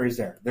 Nick Fury's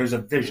there. There's a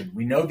vision.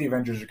 We know the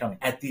Avengers are coming.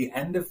 At the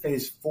end of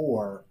Phase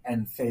 4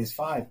 and Phase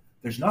 5,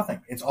 there's nothing.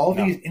 It's all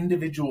these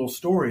individual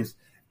stories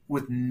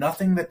with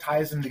nothing that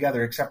ties them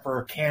together except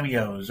for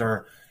cameos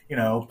or,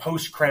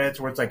 post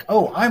credits where it's like,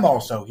 oh, I'm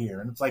also here.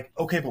 And it's like,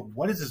 okay, but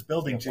what is this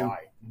building to?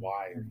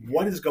 Why?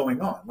 What is going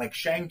on? Like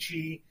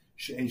Shang-Chi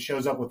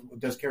shows up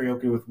does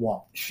karaoke with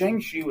Wong.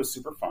 Shang-Chi was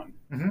super fun.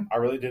 I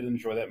really did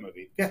enjoy that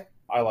movie. Yeah.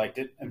 I liked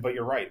it. But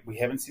you're right. We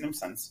haven't seen him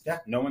since. Yeah.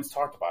 No one's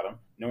talked about him.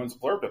 No one's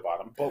blurbed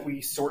about him. But we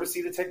sort of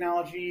see the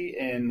technology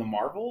in the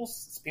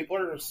Marvels. People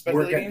are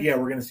speculating. We're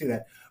going to see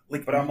that.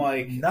 But I'm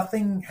like...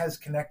 Nothing has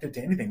connected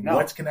to anything. No.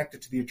 What's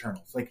connected to the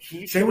Eternals? Like,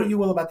 say what you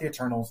will about the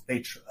Eternals.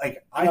 I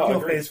feel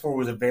Phase 4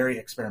 was a very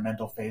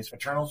experimental phase.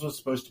 Eternals was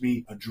supposed to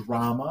be a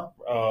drama.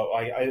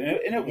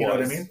 And it was. You know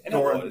what I mean?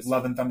 Thor,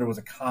 Love and Thunder was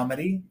a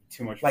comedy.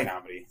 Too much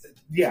comedy.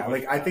 Yeah,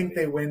 I think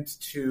they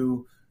went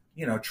to,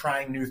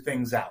 trying new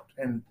things out.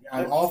 And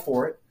I'm all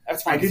for it.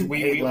 That's fine. I didn't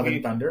hate Love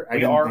and Thunder.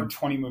 We are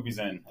 20 movies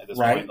in at this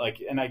point,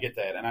 and I get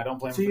that, and I don't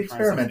blame them for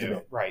trying something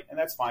new. Right, and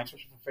that's fine,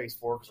 especially for Phase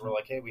 4, because we're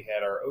like, hey, we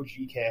had our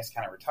OG cast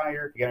kind of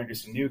retire, we got to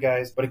introduce some new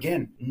guys, but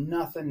again,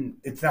 nothing.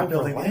 It's not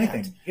building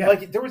anything. Yeah.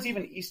 Like there was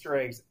even Easter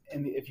eggs,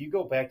 and if you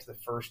go back to the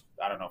first,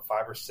 5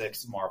 or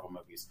 6 Marvel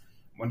movies,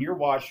 when you're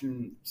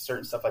watching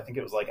certain stuff, I think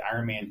it was like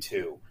Iron Man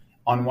 2,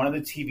 on one of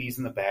the TVs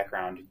in the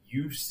background,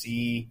 you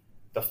see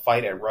the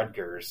fight at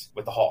Rutgers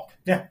with the Hulk.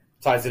 Yeah.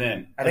 Ties it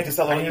in. I think it's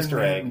a little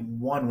Easter egg. Man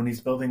 1, when he's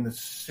building the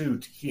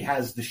suit, he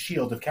has the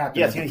shield of Captain.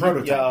 Yes,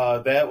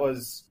 prototype.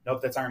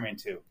 That's Iron Man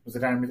 2. Was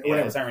it Iron Man? Yeah,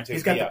 it's Iron Man 2.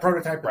 He's got the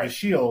prototype of the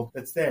shield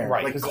that's there.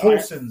 Right. Like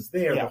Coulson's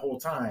there the whole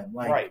time.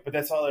 Right, but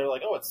that's all they're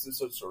like,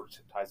 so it sort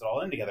of ties it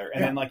all in together.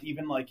 And then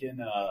even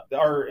in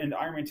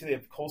Iron Man 2, they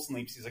have Coulson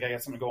leaps. He's like, I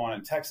got something to go on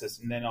in Texas.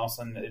 And then all of a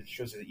sudden it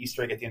shows you the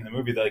Easter egg at the end of the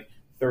movie. They're like,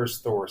 there's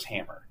Thor's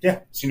hammer. Yeah.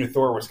 So you knew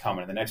Thor was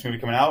coming. The next movie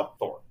coming out,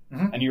 Thor.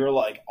 And you're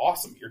like,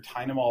 awesome. You're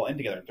tying them all in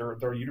together.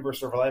 Their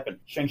universe overlapping.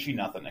 Shang-Chi,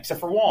 nothing. Except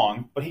for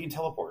Wong, but he can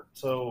teleport.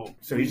 So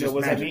he just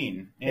what does that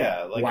mean?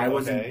 Yeah. Like,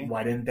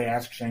 why didn't they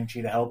ask Shang-Chi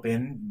to help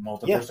in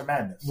Multiverse of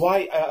Madness?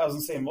 Why? I was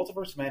going to say,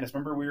 Multiverse of Madness,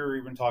 remember we were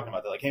even talking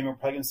about that. Like, hey, we're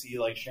probably going to see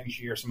like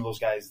Shang-Chi or some of those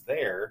guys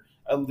there.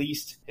 at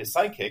least his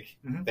sidekick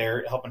Mhm.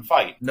 there helping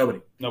fight.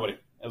 Nobody. Nobody.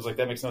 It was like,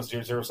 that makes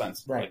zero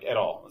sense. Right. Like, at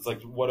all. It's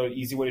like, what an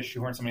easy way to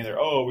shoehorn somebody there.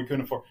 Oh, we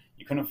couldn't afford...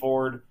 You couldn't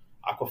afford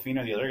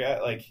Aquafina, the other guy?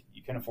 Like,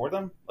 you couldn't afford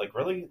them? Like,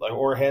 really? Like,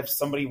 or have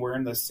somebody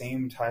wearing the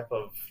same type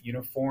of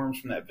uniforms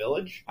from that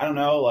village? I don't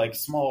know. Like,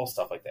 small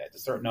stuff like that. To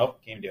start, nope,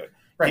 can't do it.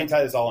 Right. Can't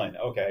tie this all in.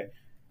 Okay.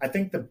 I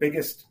think the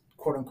biggest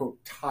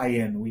quote-unquote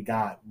tie-in we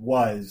got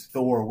was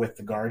Thor with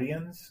the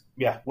Guardians.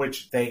 Yeah.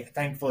 Which they,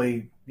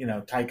 thankfully,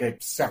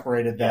 Taika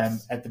separated them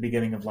Yes. at the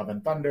beginning of Love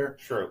and Thunder.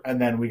 True.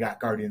 And then we got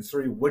Guardians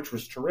 3, which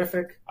was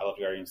terrific. I love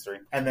Guardians 3.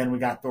 And then we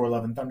got Thor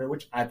Love and Thunder,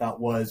 which I thought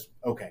was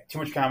okay. Too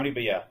much comedy,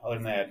 but yeah, other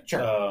than that.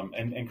 Sure.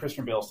 And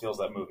Christian Bale steals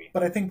that movie.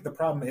 But I think the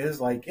problem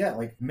is,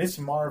 Miss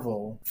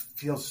Marvel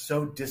feels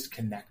so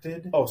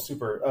disconnected. Oh,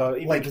 super.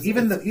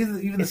 Even the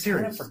it's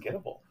series. kind of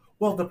forgettable.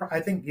 Well, I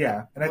think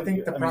the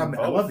problem.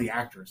 I both. love the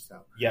actress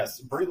though.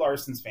 Yes, Brie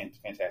Larson's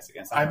fantastic.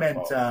 It's not I her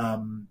meant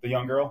fault. The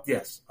young girl.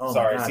 yes. Oh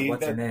Sorry, my God, see,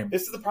 what's her name?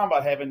 This is the problem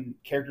about having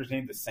characters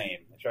named the same.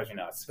 It drives you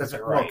nuts. That's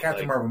You're well, right.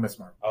 Captain Marvel, Miss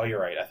Marvel. Oh, you're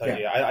right. I thought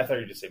I thought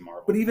you just say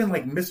Marvel. But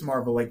even Miss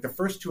Marvel, the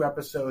first two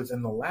episodes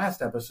and the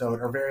last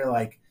episode are very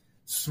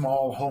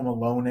small Home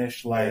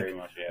Alone-ish, Very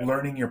much, yeah.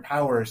 learning your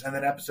powers, and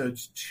then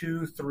episodes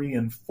 2, 3,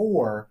 and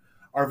 4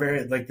 are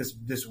very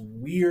this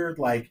weird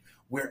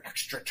we're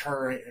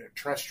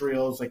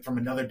extraterrestrials from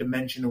another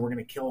dimension and we're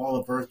going to kill all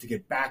of Earth to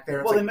get back there.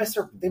 It's Well, they messed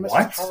her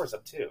what? powers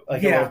up too. A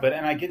Yeah. little bit,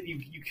 and I get you.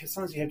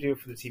 Sometimes you have to do it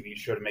for the TV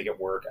show to make it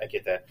work. I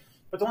get that.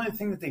 But the only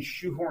thing that they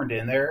shoehorned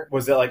in there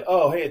was that,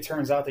 oh, hey, it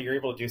turns out that you're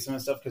able to do some of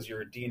this stuff because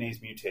your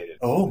DNA's mutated.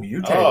 Oh,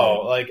 mutated.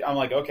 Oh, I'm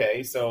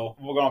okay, so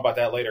we'll go on about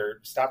that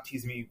later. Stop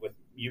teasing me with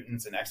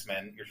mutants and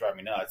X-Men. You're driving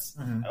me nuts.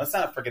 Mm-hmm. And let's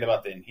not forget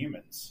about the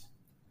Inhumans.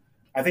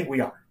 I think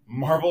we are.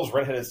 Marvel's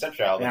redheaded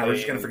stepchild. Yeah, we're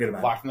just going to forget about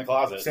it. Locked in the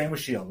closet. Same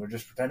with S.H.I.E.L.D. We're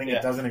just pretending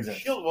it doesn't exist.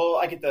 S.H.I.E.L.D., well,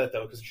 I get that,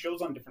 though, because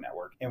S.H.I.E.L.D.'s on a different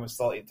network and was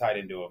slightly tied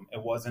into them.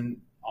 It wasn't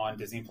on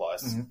Disney+,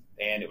 Mhm.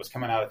 and it was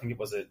coming out, I think it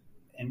was at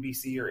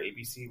NBC or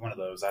ABC, one of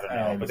those, I don't know.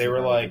 ABC But they were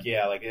probably.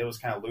 it was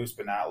kind of loose,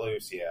 but not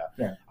loose,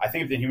 Yeah. I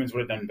think if the Inhumans would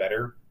have done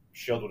better,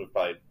 S.H.I.E.L.D. would have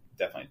probably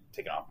definitely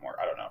taken off more.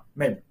 I don't know.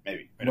 Maybe.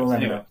 Who We'll knows? never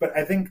Anyway. know. But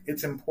I think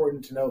it's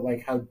important to note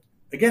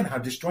how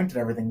disjointed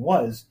everything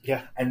was.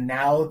 Yeah. And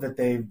now that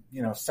they've,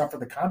 suffered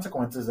the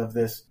consequences of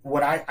this,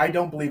 what I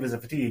don't believe is a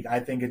fatigue. I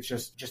think it's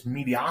just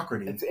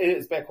mediocrity.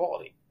 It's bad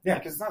quality. Yeah.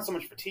 Because it's not so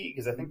much fatigue,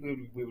 because I think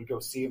we would go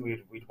see it,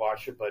 we'd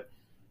watch it, but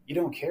you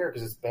don't care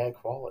because it's bad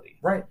quality.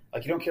 Right.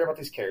 You don't care about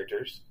these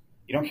characters.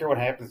 You don't care what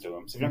happens to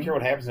them. So if you don't care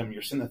what happens to them,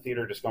 you're sitting in the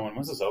theater just going,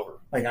 when's this over?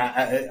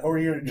 Or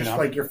you're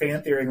just you're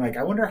fan theorying,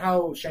 I wonder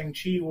how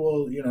Shang-Chi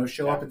will,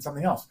 show up in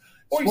something else.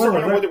 Or you start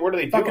wondering, what are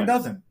they doing? Fucking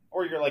doesn't.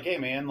 Or you're like, hey,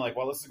 man,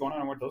 while this is going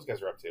on, what those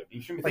guys are up to. You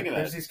shouldn't be thinking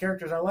there's that. these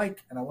characters I like,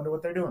 and I wonder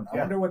what they're doing. I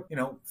wonder what,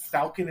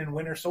 Falcon and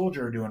Winter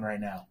Soldier are doing right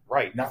now.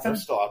 Right. Nothing?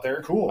 They're still out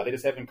there. Cool. Are they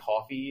just having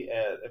coffee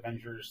at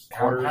Avengers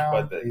quarters?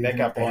 Compound, But that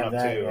got blown up,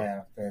 too.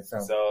 Yeah. So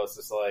it's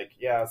just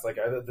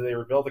did they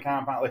rebuild the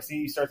compound?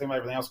 You start thinking about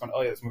everything else going,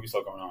 oh, yeah, this movie's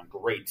still going on.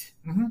 Great.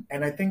 Mm-hmm.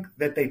 And I think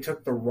that they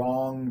took the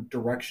wrong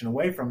direction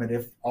away from it,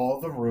 if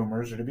all the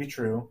rumors are to be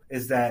true,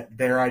 is that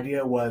their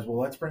idea was, well,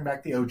 let's bring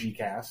back the OG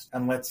cast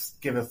and let's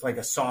give us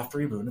a soft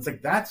reboot. And it's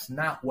that's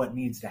not what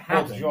needs to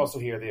happen. Well, did you also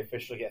hear they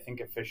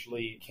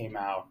officially came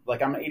out,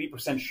 I'm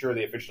 80% sure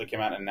they officially came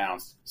out and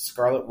announced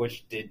Scarlet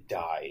Witch did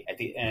die at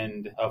the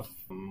end of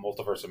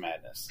Multiverse of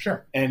Madness.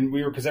 Sure. And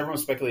because everyone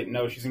was speculating,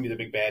 no, she's going to be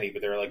the big baddie,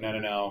 but they were like, no.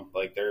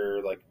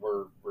 They're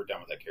we're done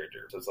with that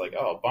character. So it's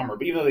oh, bummer.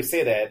 But even though they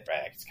say that,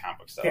 it's comic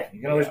book stuff. Yeah,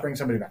 you can always bring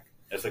somebody back.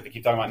 It's they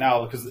keep talking about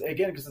now because they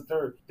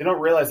don't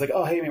realize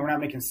oh, hey man, we're not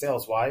making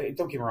sales. Why?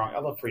 Don't get me wrong, I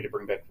love Free to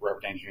bring back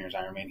Robert Downey Jr. as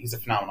Iron Man. He's a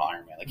phenomenal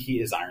Iron Man.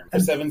 He is Iron Man.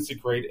 Chris Evans is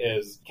great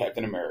as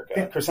Captain America.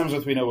 Yeah. Chris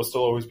Hemsworth we know will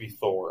still always be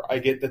Thor. I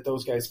get that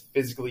those guys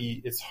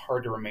physically, it's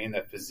hard to remain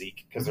that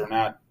physique because they're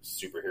not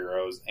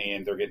superheroes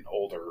and they're getting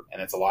older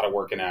and it's a lot of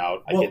working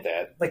out. I get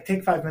that.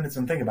 Take 5 minutes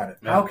and think about it.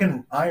 Yeah. How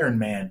can Iron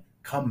Man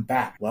come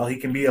back? Well, he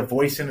can be a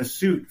voice in a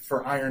suit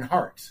for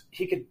Ironheart.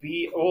 He could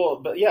be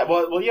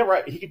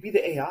right. He could be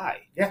the AI.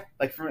 Yeah,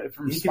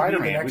 from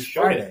Spider-Man. We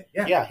showed Friday.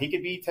 it. Yeah, he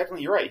could be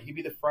technically. You're right. He could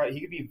be he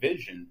could be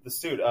Vision, the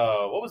suit.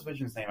 What was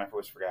Vision's name? I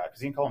always forgot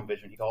because he didn't call him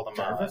Vision. He called him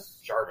Jarvis.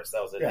 Jarvis.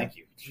 That was it. Yeah. Thank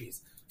you.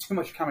 Jeez, too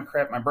much comic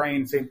crap. My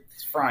brain,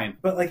 it's frying.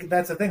 But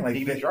that's the thing.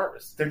 he could be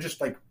Jarvis. They're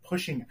just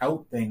pushing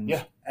out things.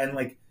 Yeah. And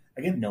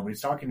again,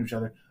 nobody's talking to each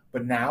other.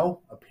 But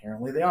now,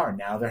 apparently, they are.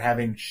 Now they're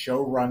having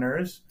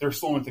showrunners. They're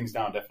slowing things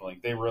down. Definitely,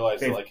 they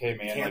realize They've hey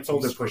man,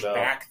 canceled or pushed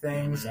back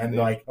things, and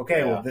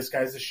well, this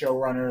guy's the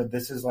showrunner.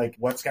 This is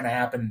what's going to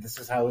happen. This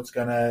is how it's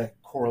going to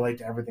correlate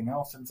to everything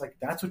else. And it's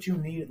that's what you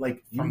need.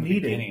 You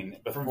need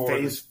it from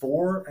phase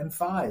 4 and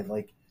 5.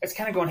 It's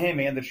kind of going, hey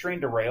man, the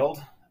train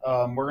derailed.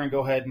 We're going to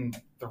go ahead and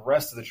the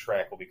rest of the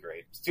track will be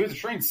great. Dude, the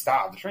train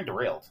stopped. The train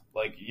derailed.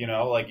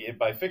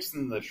 By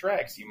fixing the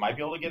tracks, you might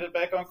be able to get it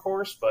back on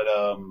course, but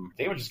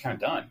they were just kind of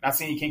done. Not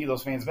saying you can't get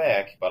those fans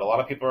back, but a lot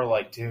of people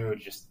are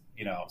dude, just,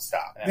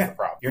 stop. And that's the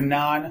problem. Your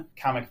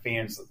non-comic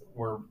fans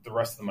where the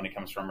rest of the money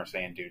comes from are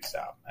saying, dude,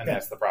 stop. And Yeah.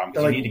 that's the problem.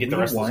 They're Because like, you need to get the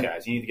we rest of want- those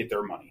guys. You need to get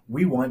their money.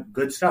 We want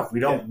good stuff. We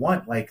don't Yeah.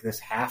 want like this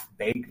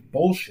half-baked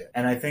bullshit.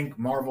 And I think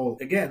Marvel,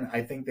 again,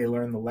 I think they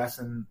learned the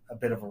lesson a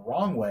bit of a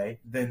wrong way.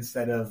 Then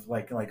instead of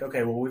like,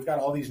 okay, well, we've got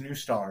all these new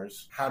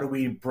stars. How do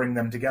we bring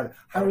them together?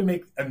 How do we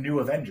make a new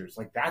Avengers?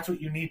 Like, that's what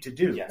you need to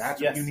do. Yes,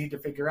 That's yes. what you need to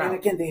figure And out.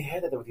 again, they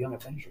had that with Young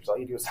Avengers. All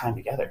you do is time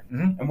together.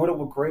 Mhm. And what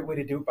a great way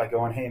to do it by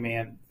going, hey,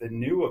 man, the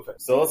new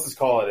Avengers. So let's just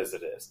call it as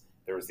it is.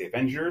 There was the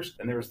Avengers,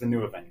 and there was the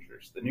new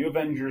Avengers. The new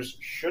Avengers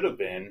should have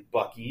been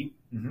Bucky,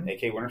 Mhm.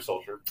 a.k.a. Winter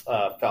Soldier,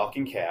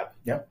 Falcon Cap,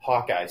 Yep.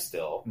 Hawkeye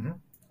still, Mhm.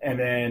 and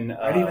then...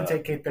 I'd even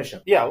take Kate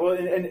Bishop. Yeah, well,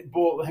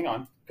 well, hang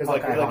on. Because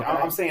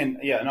Hawkeye. I'm saying,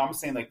 I'm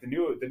saying like the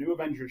new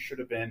Avengers should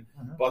have been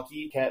Mhm.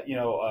 Bucky,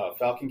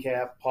 Falcon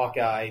Cap,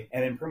 Hawkeye,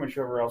 and then pretty much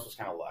whoever else was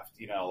kind of left.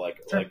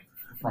 Sure. Like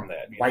from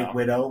that. White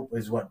Widow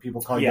is what people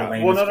call Yeah.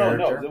 Yelena's Well, no.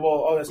 character.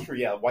 Well, that's true.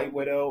 Yeah, White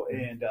Widow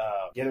and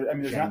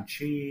there's not.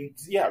 Shang-Chi,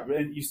 Yeah,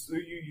 and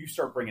you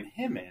start bringing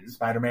him in.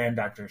 Spider-Man,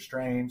 Doctor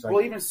Strange. Like,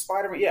 Well, even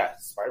Spider-Man, yeah,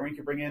 Spider-Man you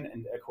could bring in,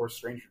 and of course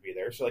Strange would be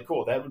there. So like,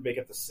 cool, that would make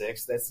up the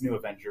 6. That's the new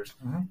Avengers.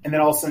 Mhm. And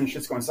then all of a sudden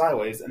shit's going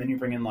sideways, and then you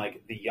bring in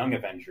like the Young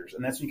Avengers,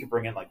 and that's when you could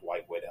bring in like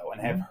White Widow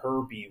and have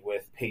her be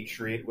with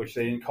Patriot, which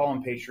they didn't call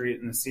him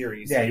Patriot in the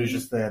series. yeah, he was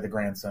just the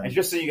grandson. And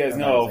just so you guys That's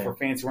know, what I'm for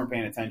fans who weren't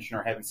paying attention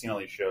or haven't seen all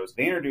these shows,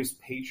 they introduced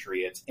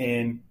Patriot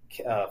in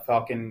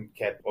Falcon.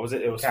 What was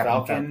it? It was Captain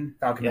Falcon.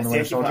 Falcon Yes, and the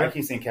Winter Soldier. I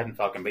keep saying Captain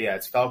Falcon, but yeah,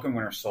 it's Falcon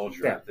Winter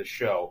Soldier. Yeah. The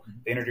show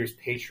they introduced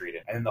Patriot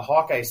in, and in the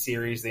Hawkeye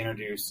series they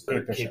introduced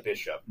Kate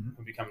Bishop.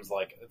 who becomes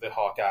like the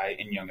Hawkeye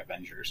in Young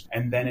Avengers,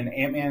 and then in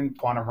Ant-Man: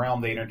 Quantum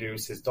Realm they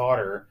introduced his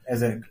daughter.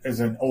 as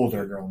an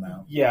older girl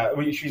now. Yeah,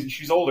 well,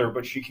 she's older,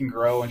 but she can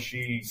grow and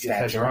she has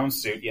Stature. her own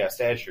suit. Yeah,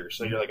 stature.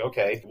 So you're like,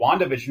 okay.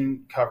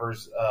 WandaVision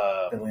covers.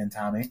 Billy and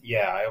Tommy.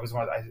 Yeah, I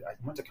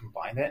want to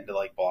combine that into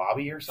like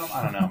Blobby or something.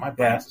 I don't know. My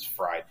brain is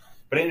fried.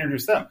 But it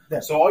introduced them. Yeah.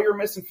 So all you're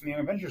missing from the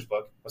Young Avengers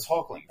book was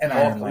Hulkling. And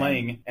Iron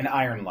Hulkling and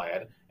Iron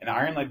Lad. And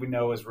Iron Lad we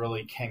know is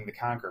really Kang the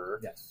Conqueror.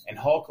 Yes. And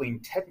Hulkling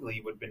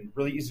technically would have been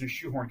really easy to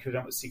shoehorn, could have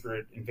done with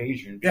Secret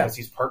Invasion Yeah. because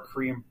he's part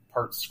Korean,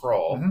 part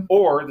Skrull. Mhm.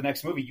 Or the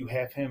next movie you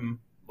have him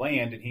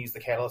land and he's the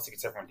catalyst that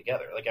gets everyone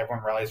together. Like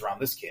everyone rallies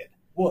around this kid.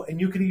 Well, and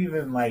you could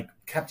even like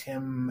kept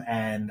him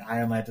and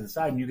Iron Lad to the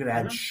side, and you could have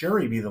had Mhm.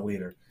 Shuri be the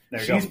leader. There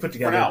you She's go. put For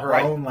together now, her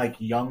right. own like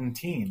young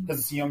team.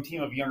 Because it's a young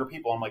team of younger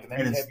people. I'm like, and then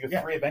And you it's- have your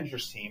yeah. 3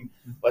 Avengers team.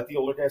 Let the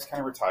older guys kind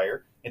of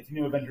retire. If the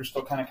new Avengers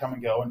still kind of come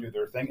and go and do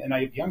their thing, and now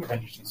you have young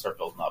Avengers can start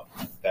building up.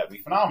 That'd be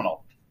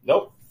phenomenal.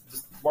 Nope.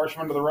 Just march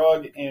them under the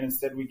rug, and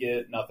instead we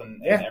get nothing.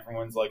 And Yeah.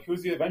 everyone's like,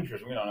 who's the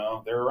Avengers? We don't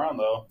know. They're around,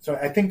 though. So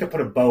I think to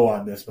put a bow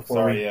on this before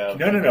Sorry, we yeah,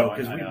 no, keep going,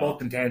 because I we've know. both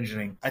been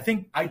tangenting.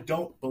 I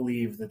don't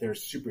believe that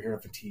there's superhero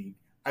fatigue.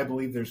 I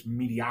believe there's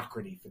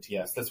mediocrity fatigue.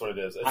 Yes, that's what it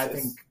is. I It's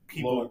think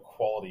people low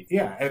quality.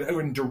 Yeah,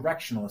 and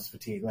directionless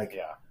fatigue. Like,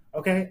 Yeah.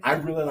 okay, I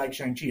really like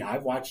Shang-Chi.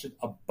 I've watched it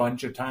a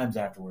bunch of times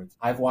afterwards.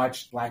 I've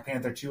watched Black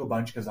Panther 2 a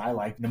bunch because I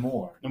like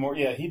Namor. No more.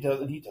 Yeah, he does,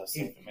 and he does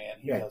save it, man.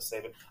 He Yeah. does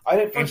save it. I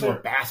did first.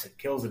 Angela Bassett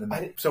kills it in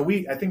that. So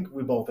I think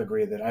we both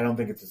agree that I don't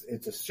think it's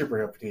a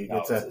superhero fatigue. No,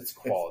 it's it's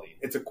quality.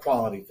 It's a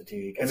quality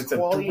fatigue, and It's it's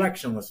quality a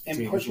directionless And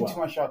fatigue as pushing well. too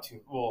much out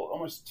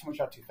almost too much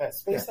out too fast.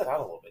 Space that out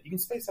a little bit. You can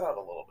space that out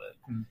a little bit.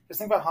 Mhm. Just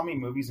think about how many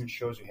movies and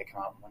shows we had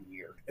come out in 1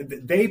 year.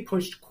 They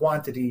pushed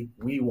quantity.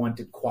 We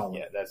wanted quality.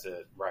 Yeah, that's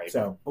it. Right.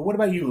 So, but what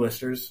about you,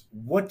 listeners?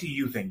 What do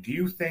you think? Do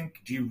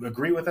you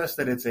agree with us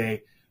that it's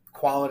a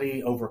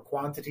quality over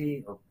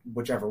quantity, or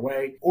whichever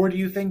way? Or do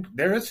you think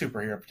there is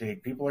superhero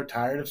fatigue? People are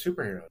tired of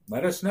superheroes.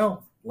 Let us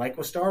know. Like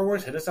with Star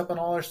Wars, hit us up on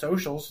all our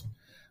socials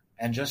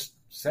and just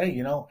say,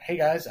 hey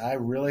guys, I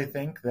really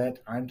think that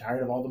I'm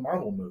tired of all the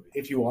Marvel movies.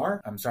 If you are,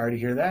 I'm sorry to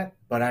hear that,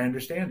 but I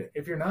understand it.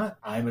 If you're not,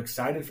 I'm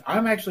excited.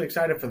 I'm actually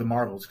excited for the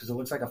Marvels because it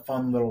looks like a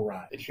fun little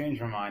ride. It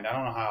changed my mind. I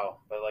don't know how,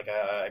 but like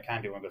I kind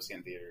of do want to go see it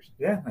in theaters.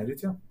 Yeah, I do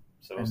too.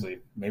 So we'll And see.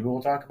 maybe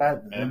we'll talk about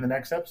it Yeah. in the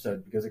next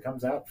episode because it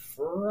comes out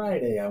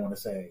Friday, I want to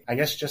say. I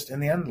guess just in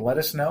the end, let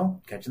us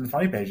know. Catch you in the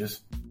funny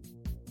pages. And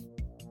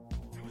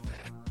with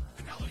that,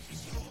 the knowledge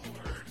is all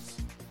words.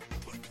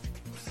 What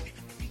does it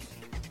even mean?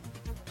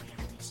 Are you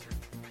a listener?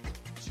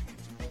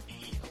 To be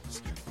a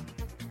listener.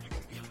 You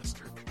can be a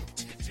listener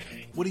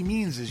today. What he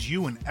means is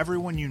you and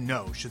everyone you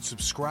know should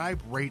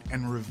subscribe, rate,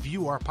 and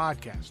review our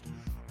podcast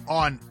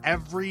on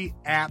every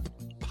app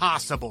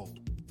possible.